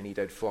didn't pray, and he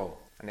did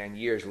fall. And then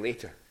years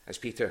later, as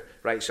Peter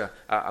writes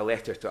a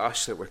letter to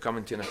us that we're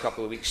coming to in a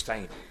couple of weeks'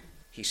 time,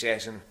 he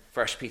says in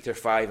 1 Peter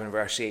 5 and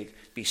verse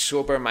 8, be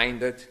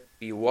sober-minded,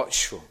 be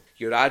watchful.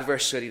 Your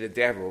adversary, the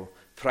devil,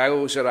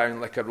 prowls around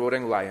like a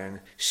roaring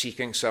lion,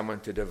 seeking someone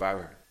to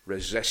devour.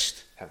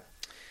 Resist him.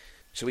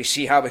 So we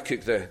see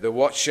Habakkuk, the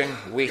watching,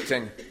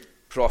 waiting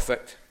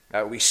prophet.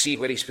 We see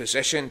where he's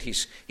positioned.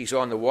 He's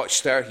on the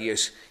watchtower. He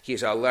is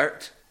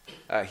alert.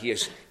 He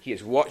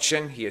is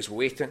watching. He is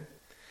waiting.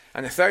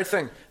 And the third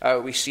thing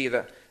we see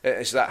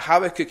is that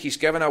Habakkuk, he's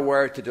given a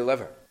word to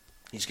deliver.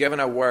 He's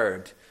given a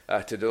word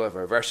to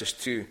deliver. Verses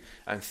 2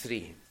 and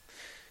 3.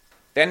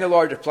 Then the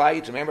Lord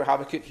replied, remember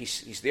Habakkuk,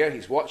 he's there,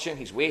 he's watching,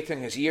 he's waiting,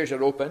 his ears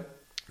are open.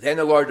 Then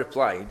the Lord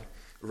replied,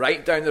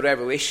 write down the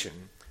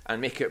revelation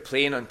and make it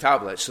plain on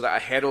tablets so that a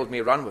herald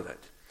may run with it.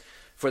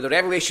 For the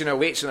revelation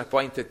awaits an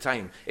appointed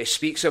time. It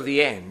speaks of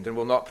the end and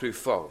will not prove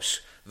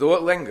false. Though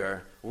it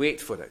linger, wait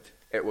for it.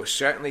 It will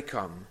certainly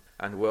come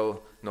and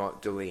will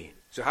not delay.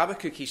 So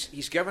Habakkuk,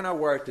 he's given a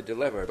word to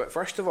deliver. But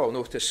first of all,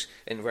 notice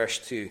in verse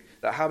 2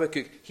 that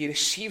Habakkuk, he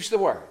receives the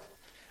word.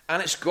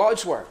 And it's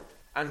God's word.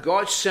 And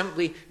God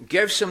simply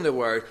gives him the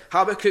word.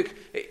 Habakkuk,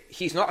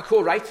 he's not a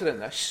co-writer in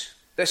this.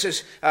 This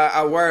is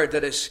a word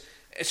that is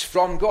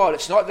from God.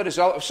 It's not the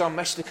result of some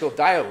mystical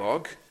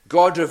dialogue.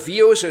 God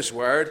reveals his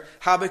word.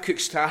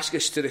 Habakkuk's task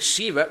is to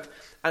receive it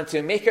and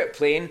to make it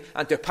plain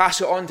and to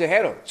pass it on to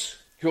heralds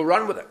who will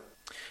run with it.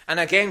 And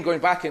again, going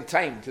back in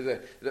time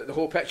to the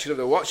whole picture of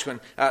the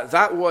watchman,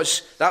 that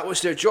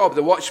was their job.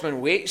 The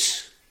watchman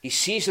waits. He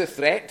sees the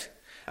threat.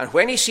 And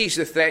when he sees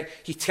the threat,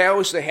 he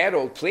tells the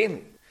herald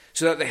plainly,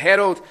 so that the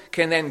herald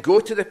can then go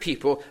to the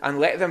people and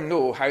let them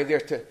know how they're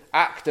to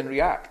act and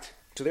react.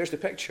 So there's the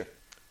picture.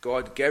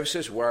 God gives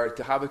his word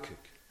to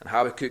Habakkuk, and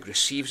Habakkuk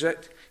receives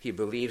it, he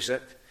believes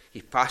it,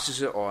 he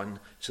passes it on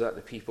so that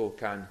the people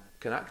can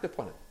act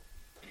upon it.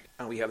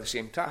 And we have the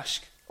same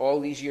task. All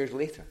these years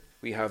later,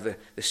 we have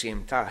the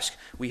same task.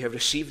 We have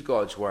received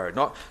God's word.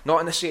 Not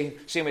in the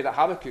same way that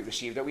Habakkuk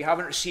received it. We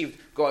haven't received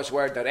God's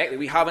word directly.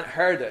 We haven't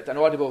heard it, an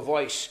audible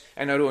voice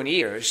in our own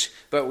ears.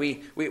 But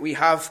we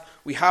have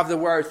the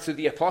word through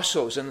the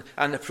apostles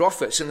and the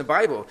prophets in the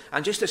Bible.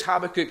 And just as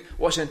Habakkuk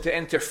wasn't to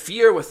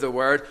interfere with the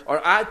word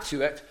or add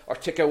to it or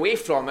take away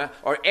from it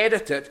or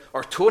edit it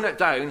or tone it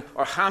down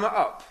or ham it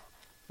up,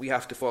 we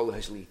have to follow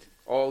his lead.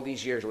 All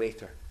these years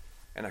later,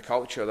 in a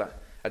culture that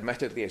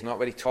admittedly is not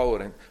very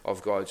tolerant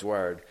of God's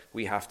word,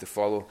 we have to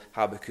follow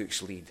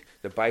Habakkuk's lead.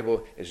 The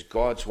Bible is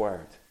God's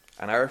word,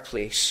 and our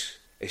place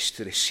is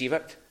to receive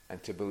it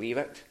and to believe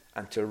it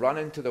and to run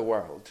into the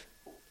world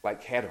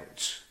like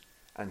heralds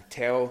and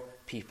tell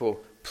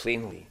people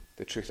plainly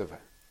the truth of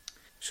it.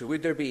 So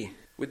would there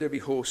be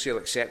wholesale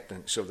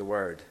acceptance of the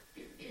word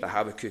that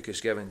Habakkuk is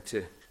given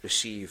to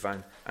receive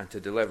and to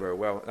deliver?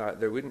 Well,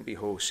 there wouldn't be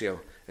wholesale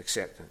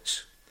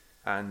acceptance.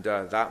 And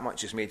that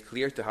much is made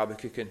clear to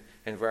Habakkuk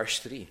in verse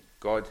 3.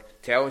 God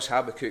tells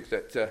Habakkuk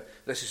that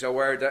this is a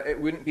word that it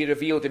wouldn't be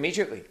revealed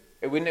immediately.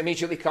 It wouldn't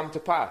immediately come to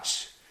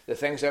pass, the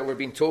things that were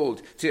being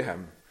told to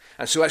him.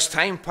 And so as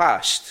time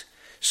passed,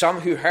 some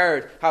who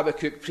heard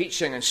Habakkuk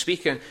preaching and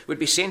speaking would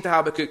be saying to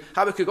Habakkuk,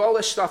 Habakkuk, all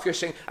this stuff you're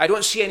saying, I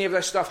don't see any of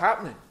this stuff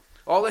happening.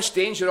 All this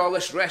danger, all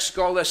this risk,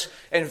 all this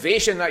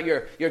invasion that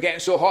you're getting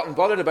so hot and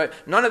bothered about,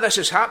 none of this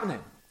is happening.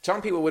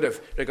 Some people would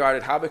have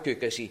regarded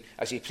Habakkuk as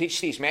he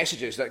preached these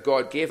messages that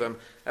God gave him.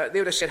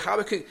 They would have said,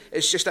 Habakkuk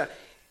is just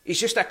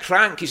a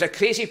crank. He's a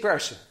crazy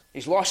person.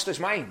 He's lost his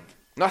mind.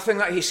 Nothing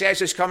that he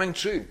says is coming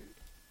true.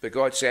 But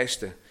God says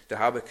to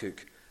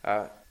Habakkuk,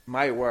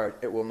 my word,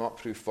 it will not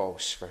prove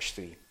false, verse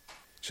 3.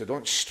 So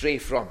don't stray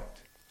from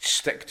it.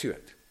 Stick to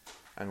it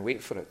and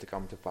wait for it to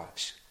come to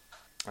pass.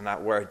 And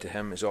that word to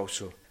him is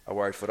also a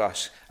word for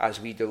us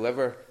as we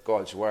deliver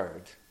God's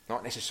word,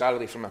 not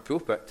necessarily from a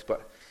pulpit,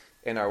 but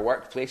in our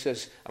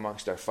workplaces,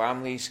 amongst our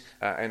families,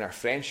 in our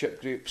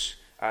friendship groups,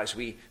 as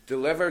we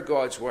deliver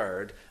God's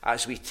word,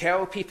 as we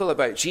tell people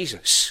about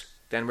Jesus,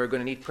 then we're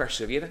going to need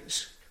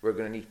perseverance, we're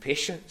going to need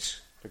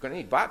patience, we're going to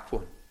need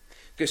backbone.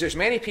 Because there's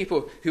many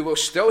people who will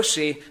still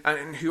say,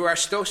 and who are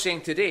still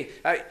saying today,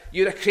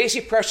 you're a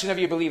crazy person if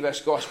you believe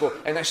this gospel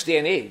in this day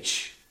and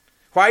age.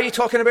 Why are you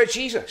talking about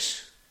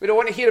Jesus? We don't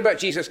want to hear about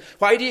Jesus.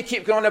 Why do you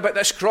keep going on about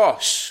this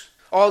cross?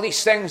 All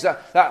these things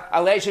that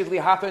allegedly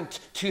happened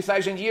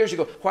 2,000 years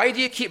ago. Why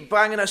do you keep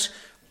banging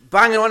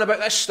on about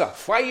this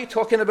stuff? Why are you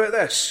talking about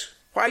this?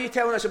 Why are you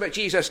telling us about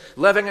Jesus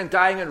living and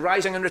dying and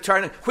rising and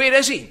returning? Where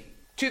is he?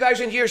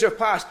 2,000 years have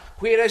passed.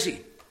 Where is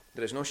he?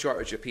 There is no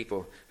shortage of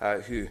people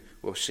who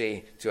will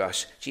say to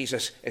us,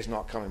 Jesus is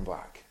not coming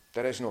back.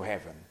 There is no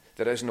heaven.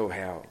 There is no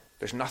hell.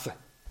 There's nothing.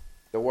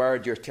 The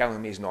word you're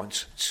telling me is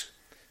nonsense.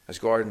 As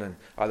Gordon and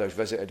others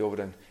visited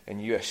over in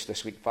US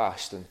this week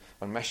past and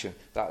on mission,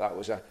 that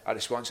was a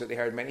response that they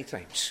heard many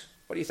times.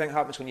 What do you think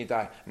happens when you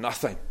die?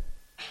 Nothing.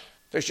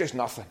 There's just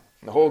nothing.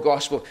 And the whole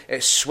gospel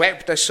is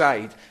swept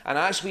aside. And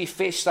as we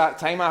face that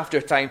time after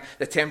time,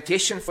 the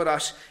temptation for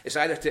us is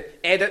either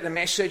to edit the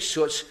message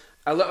so it's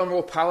a little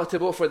more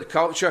palatable for the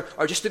culture,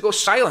 or just to go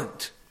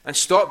silent and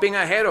stop being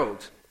a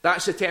herald.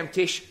 That's the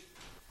temptation.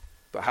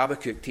 But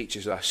Habakkuk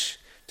teaches us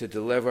to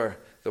deliver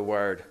the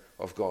word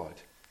of God.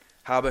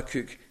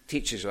 Habakkuk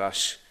teaches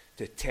us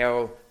to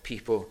tell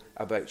people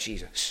about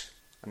Jesus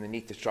and the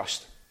need to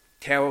trust him.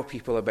 Tell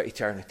people about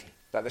eternity,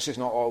 that this is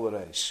not all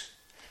there is.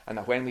 And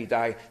that when we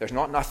die, there's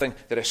not nothing,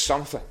 there is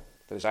something.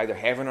 There is either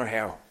heaven or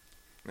hell.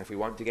 And if we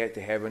want to get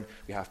to heaven,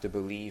 we have to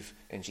believe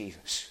in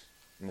Jesus.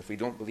 And if we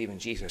don't believe in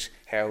Jesus,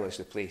 hell is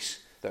the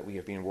place that we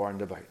have been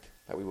warned about,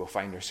 that we will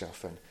find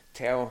ourselves in.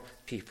 Tell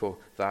people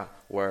that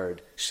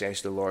word,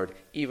 says the Lord,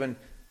 even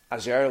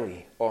as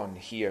early on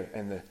here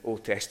in the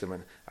Old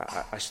Testament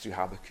as through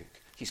Habakkuk.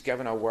 He's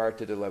given a word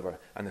to deliver.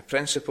 And the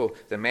principle,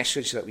 the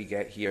message that we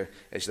get here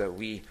is that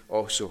we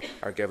also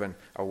are given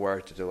a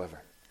word to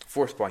deliver.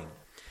 Fourth point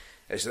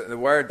is that the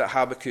word that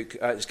Habakkuk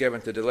is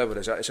given to deliver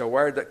is a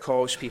word that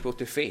calls people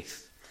to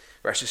faith.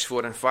 Verses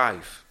 4 and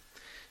 5.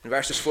 In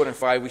verses 4 and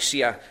 5 we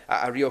see a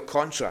real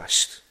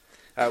contrast.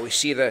 We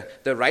see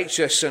the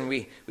righteous and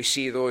we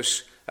see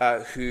those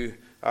who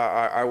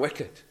are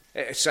wicked.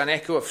 It's an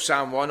echo of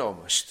Psalm 1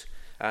 almost.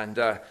 And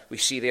we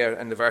see there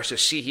in the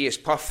verses, see, he is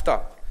puffed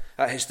up.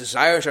 His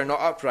desires are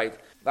not upright.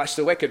 That's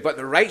the wicked. But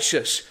the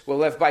righteous will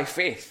live by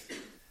faith.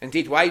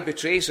 Indeed, why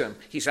betrays him?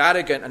 He's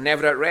arrogant and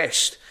never at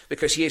rest,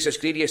 because he is as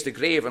greedy as the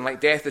grave, and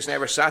like death is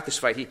never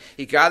satisfied.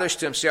 He gathers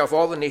to himself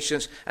all the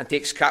nations and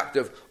takes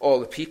captive all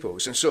the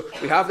peoples. And so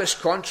we have this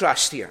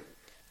contrast here.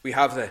 We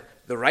have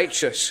the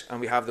righteous and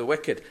we have the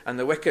wicked. And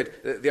the wicked,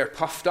 they're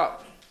puffed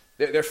up.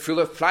 They're full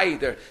of pride.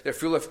 They're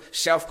full of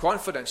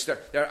self-confidence.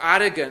 They're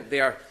arrogant.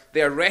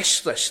 They're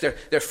restless.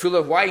 They're full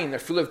of wine. They're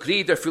full of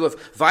greed. They're full of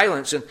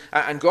violence.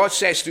 And God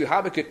says through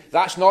Habakkuk,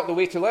 that's not the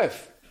way to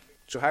live.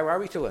 So how are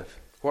we to live?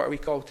 What are we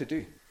called to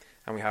do?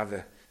 And we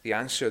have the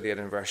answer there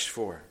in verse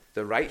 4.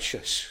 The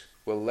righteous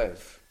will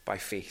live by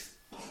faith.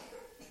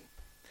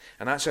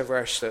 And that's a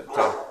verse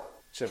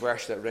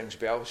that rings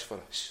bells for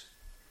us,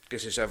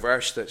 because it's a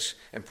verse that's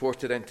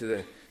imported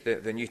into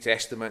the New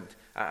Testament,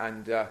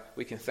 and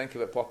we can think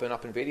of it popping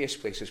up in various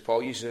places.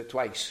 Paul uses it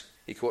twice.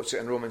 He quotes it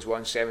in Romans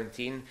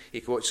 1:17.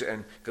 He quotes it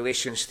in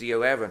Galatians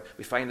 3:11.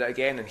 We find it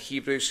again in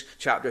Hebrews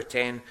chapter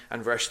 10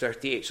 and verse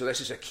 38. So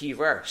this is a key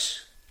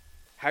verse.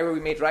 How are we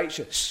made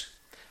righteous?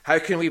 How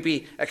can we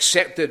be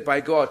accepted by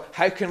God?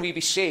 How can we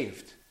be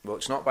saved? Well,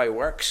 it's not by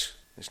works.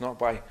 It's not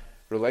by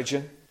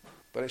religion,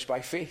 but it's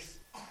by faith.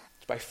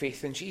 It's by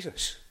faith in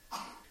Jesus.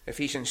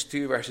 Ephesians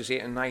 2 verses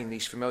 8 and 9,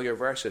 these familiar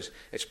verses.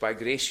 It's by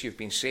grace you've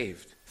been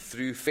saved,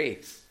 through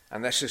faith.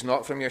 And this is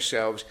not from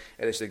yourselves,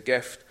 it is the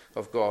gift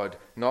of God,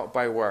 not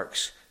by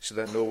works, so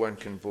that no one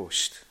can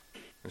boast.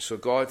 And so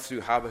God,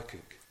 through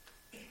Habakkuk,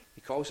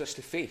 he calls us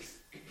to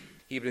faith.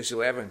 Hebrews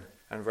 11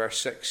 and verse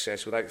 6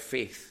 says, without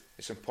faith,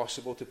 it's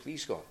impossible to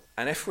please God.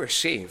 And if we're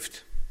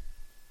saved,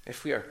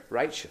 if we are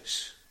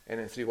righteous in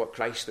and through what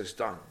Christ has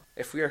done,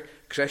 if we are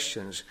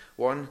Christians,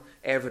 one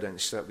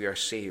evidence that we are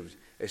saved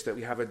is that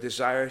we have a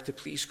desire to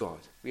please God.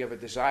 We have a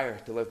desire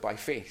to live by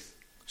faith.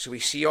 So we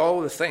see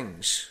all the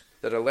things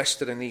that are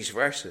listed in these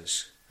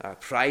verses,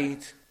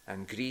 pride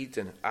and greed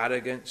and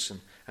arrogance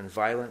and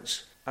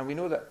violence. And we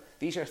know that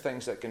these are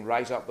things that can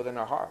rise up within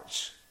our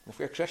hearts. If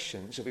we're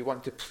Christians, if we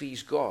want to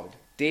please God,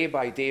 day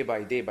by day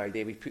by day by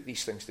day, we put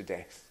these things to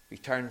death. We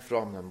turn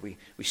from them.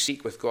 We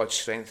seek with God's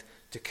strength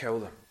to kill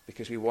them,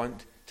 because we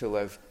want to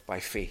live by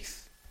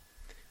faith.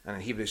 And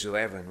in Hebrews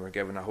 11, we're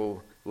given a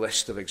whole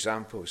list of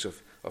examples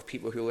of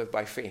people who live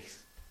by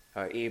faith.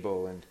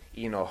 Abel and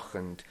Enoch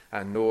and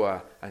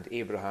Noah and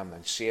Abraham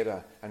and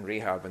Sarah and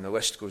Rahab, and the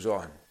list goes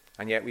on.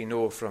 And yet we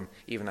know from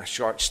even a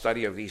short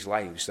study of these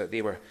lives that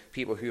they were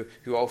people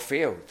who all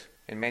failed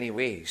in many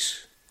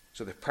ways.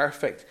 So the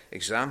perfect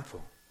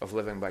example of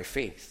living by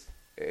faith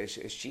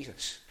is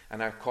Jesus.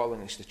 And our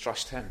calling is to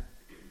trust him.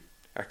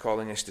 Our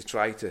calling is to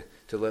try to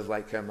live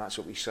like him. That's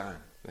what we sang.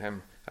 The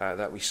hymn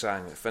that we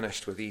sang that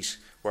finished with these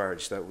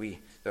words, that we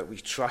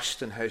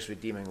trust in his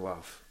redeeming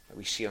love that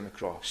we see on the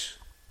cross,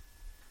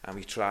 and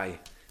we try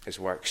his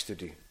works to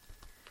do.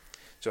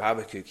 So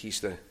Habakkuk,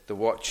 he's the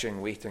watching,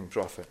 waiting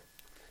prophet.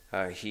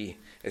 He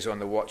is on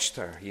the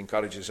watchtower. He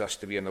encourages us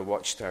to be on the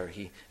watchtower.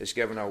 He is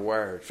given a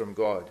word from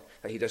God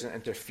that he doesn't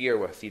interfere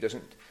with. He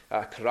doesn't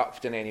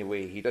corrupt in any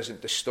way. He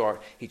doesn't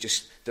distort. He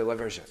just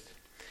delivers it.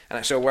 And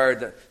it's a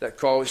word that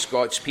calls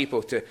God's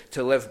people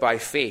to live by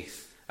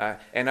faith.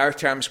 In our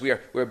terms,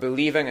 we're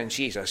believing in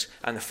Jesus.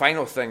 And the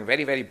final thing,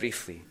 very, very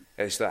briefly,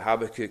 is that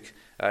Habakkuk,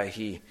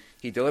 he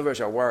delivers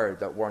a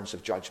word that warns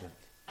of judgment.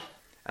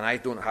 And I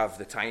don't have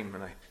the time,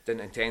 and I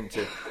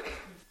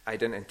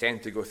didn't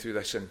intend to go through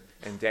this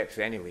in depth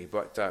anyway,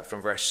 but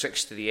from verse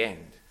 6 to the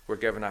end, we're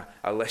given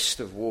a list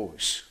of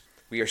woes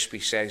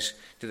Wiersbe says,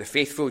 to the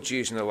faithful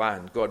Jews in the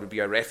land, God would be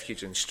a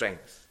refuge and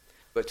strength.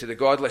 But to the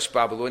godless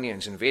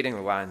Babylonians invading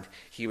the land,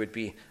 he would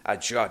be a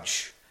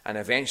judge and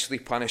eventually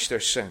punish their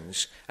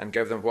sins and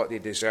give them what they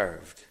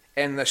deserved.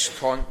 In this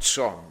taunt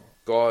song,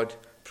 God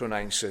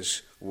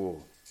pronounces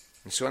woe.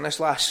 And so in this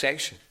last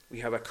section,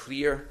 we have a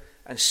clear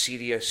and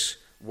serious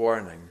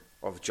warning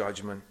of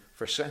judgment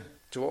for sin.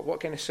 So what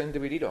kind of sin do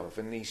we read of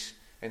in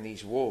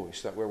these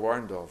woes that we're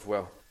warned of?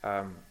 Well,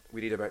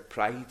 we read about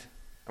pride,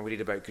 and we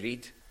read about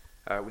greed.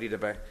 We read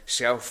about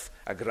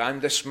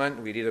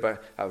self-aggrandizement. We read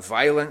about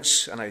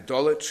violence and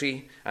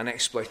idolatry and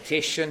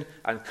exploitation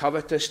and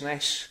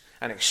covetousness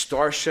and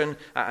extortion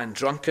and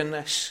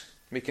drunkenness.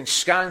 We can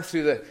scan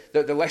through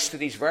the list of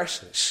these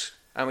verses,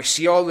 and we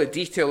see all the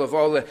detail of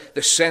all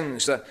the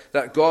sins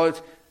that God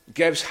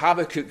gives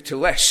Habakkuk to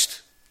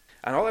list.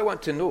 And all I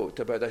want to note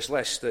about this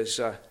list is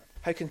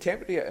how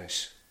contemporary it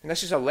is. And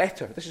this is a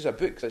letter. This is a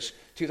book that's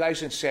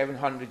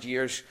 2,700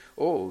 years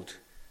old.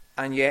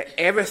 And yet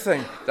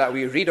everything that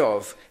we read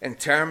of in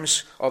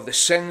terms of the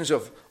sins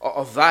of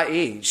that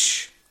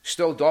age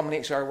still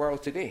dominates our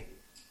world today.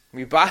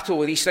 We battle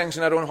with these things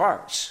in our own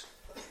hearts.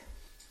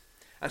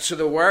 And so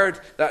the word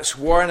that's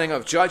warning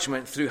of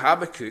judgment through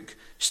Habakkuk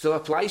still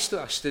applies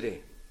to us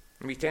today.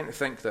 And we tend to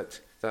think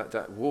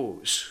that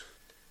woes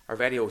are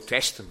very Old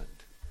Testament.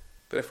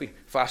 But if we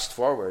fast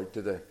forward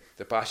to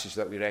the passage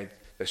that we read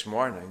this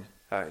morning,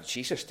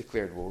 Jesus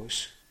declared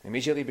woes.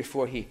 Immediately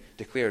before he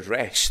declared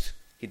rest,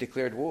 he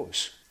declared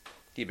woes.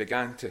 He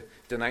began to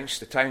denounce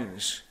the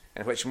towns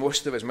in which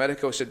most of his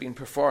miracles had been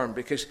performed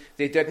because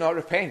they did not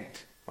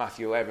repent.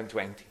 Matthew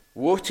 11:20.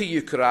 Woe to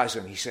you,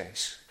 Chorazin, he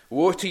says.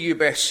 Woe to you,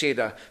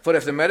 Bethsaida, for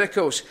if the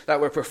miracles that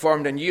were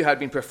performed in you had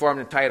been performed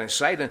in Tyre and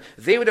Sidon,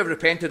 they would have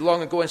repented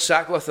long ago in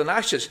sackcloth and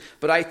ashes.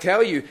 But I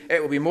tell you,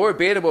 it will be more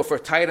bearable for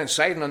Tyre and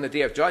Sidon on the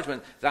day of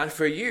judgment than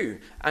for you.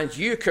 And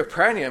you,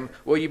 Capernaum,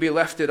 will you be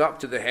lifted up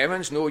to the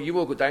heavens? No, you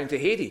will go down to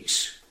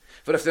Hades.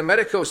 For if the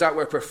miracles that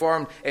were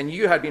performed in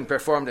you had been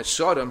performed in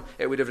Sodom,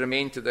 it would have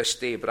remained to this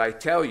day. But I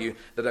tell you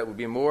that it will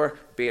be more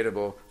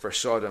bearable for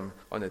Sodom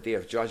on the day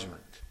of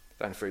judgment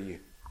than for you.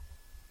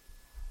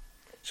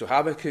 So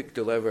Habakkuk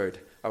delivered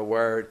a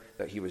word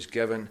that he was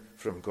given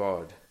from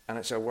God. And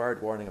it's a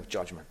word warning of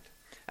judgment.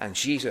 And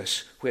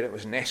Jesus, where it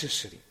was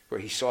necessary,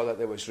 where he saw that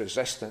there was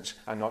resistance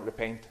and not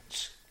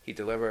repentance, he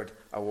delivered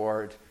a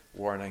word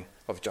warning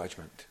of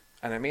judgment.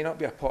 And it may not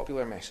be a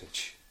popular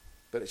message,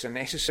 but it's a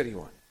necessary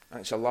one.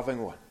 And it's a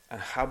loving one.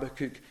 And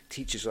Habakkuk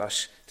teaches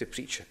us to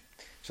preach it.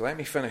 So let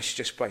me finish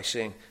just by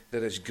saying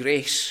there is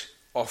grace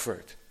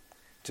offered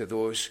to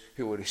those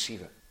who will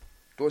receive it.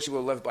 Those who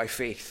will live by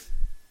faith.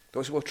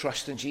 Those who will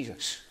trust in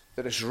Jesus.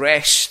 There is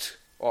rest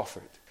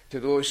offered to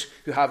those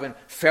who, having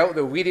felt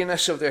the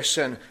weariness of their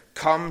sin,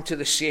 come to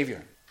the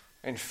Saviour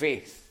in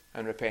faith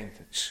and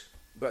repentance.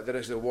 But there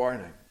is the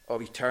warning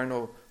of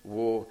eternal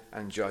woe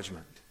and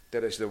judgment.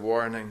 There is the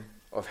warning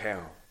of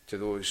hell to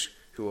those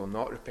who will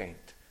not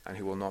repent and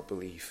who will not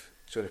believe.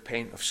 So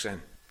repent of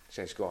sin,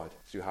 says God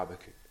through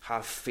Habakkuk.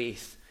 Have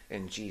faith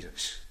in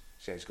Jesus,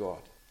 says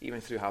God,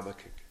 even through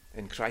Habakkuk.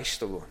 In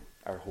Christ alone,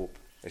 our hope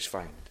is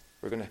found.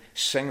 We're going to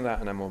sing that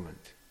in a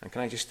moment. And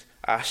can I just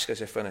ask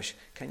as I finish,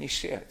 can you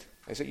say it?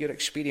 Is it your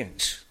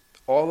experience?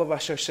 All of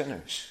us are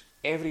sinners.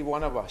 Every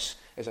one of us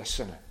is a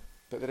sinner.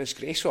 But there is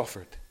grace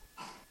offered.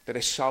 There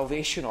is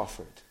salvation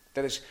offered.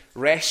 There is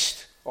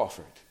rest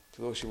offered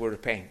to those who will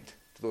repent,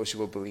 to those who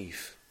will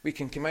believe. We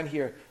can come in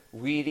here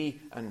weary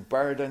and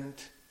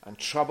burdened and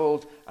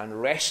troubled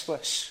and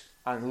restless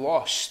and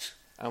lost,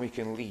 and we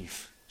can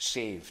leave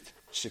saved,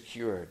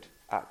 secured,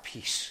 at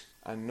peace,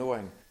 and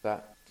knowing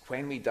that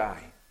when we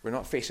die, we're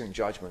not facing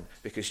judgment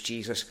because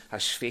Jesus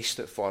has faced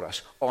it for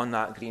us on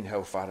that green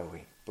hill far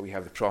away. But we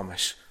have the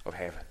promise of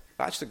heaven.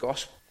 That's the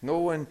gospel. No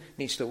one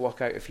needs to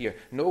walk out of here.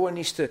 No one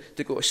needs to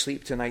go to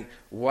sleep tonight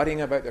worrying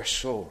about their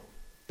soul.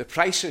 The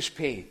price is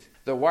paid.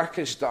 The work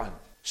is done.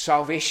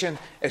 Salvation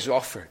is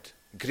offered.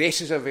 Grace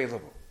is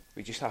available.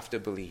 We just have to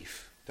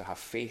believe, to have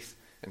faith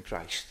in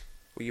Christ.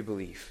 Will you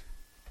believe?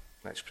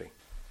 Let's pray.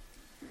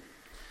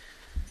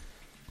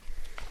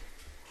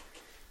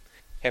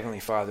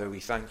 Heavenly Father, we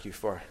thank you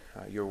for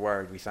your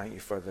word. We thank you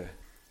for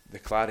the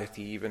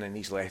clarity even in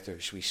these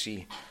letters. We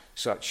see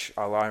such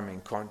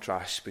alarming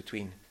contrasts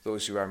between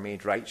those who are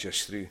made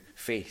righteous through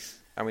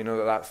faith. And we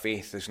know that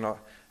faith is not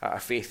a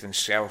faith in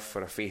self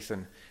or a faith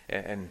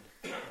in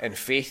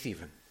faith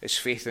even. It's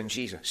faith in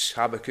Jesus.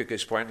 Habakkuk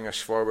is pointing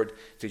us forward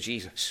to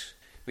Jesus.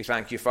 We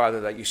thank you, Father,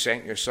 that you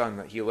sent your Son,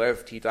 that he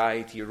lived, he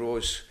died, he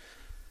rose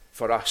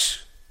for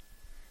us.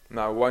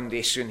 Now one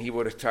day soon he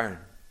will return.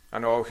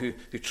 And all who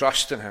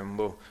trust in him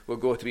will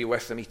go to be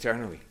with him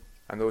eternally.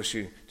 And those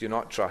who do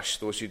not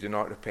trust, those who do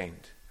not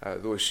repent,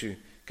 those who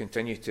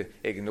continue to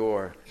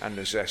ignore and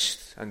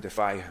resist and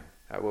defy him,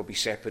 will be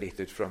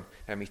separated from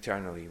him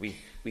eternally.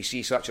 We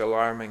see such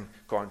alarming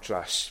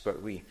contrasts,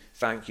 but we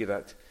thank you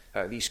that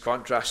these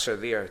contrasts are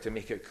there to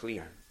make it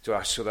clear to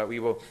us so that we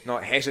will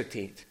not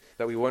hesitate,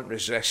 that we won't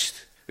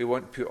resist, we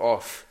won't put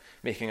off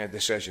making a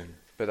decision,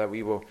 but that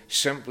we will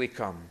simply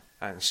come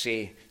and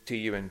say to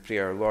you in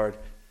prayer, Lord,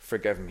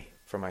 forgive me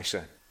for my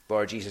sin.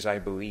 Lord Jesus, I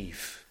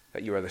believe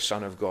that you are the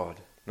Son of God,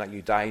 and that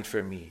you died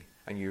for me,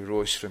 and you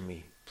rose for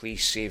me.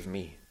 Please save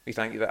me. We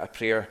thank you that a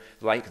prayer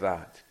like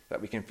that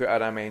we can put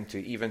our amen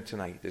to even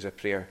tonight, is a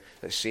prayer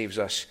that saves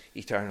us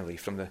eternally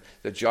from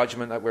the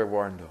judgment that we're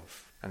warned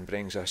of, and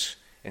brings us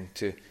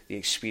into the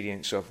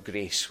experience of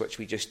grace, which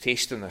we just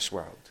taste in this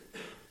world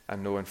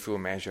and know in full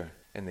measure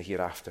in the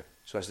hereafter.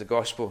 So as the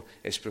gospel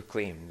is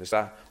proclaimed, as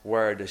that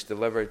word is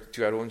delivered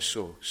to our own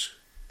souls,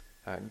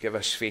 give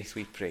us faith,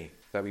 we pray,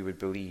 that we would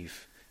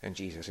believe in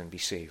Jesus and be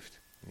saved.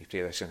 And we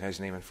pray this in his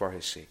name and for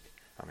his sake.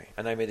 Amen.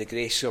 And now may the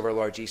grace of our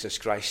Lord Jesus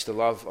Christ, the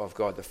love of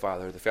God the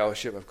Father, the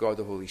fellowship of God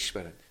the Holy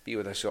Spirit, be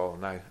with us all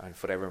now and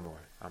forevermore.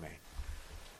 Amen.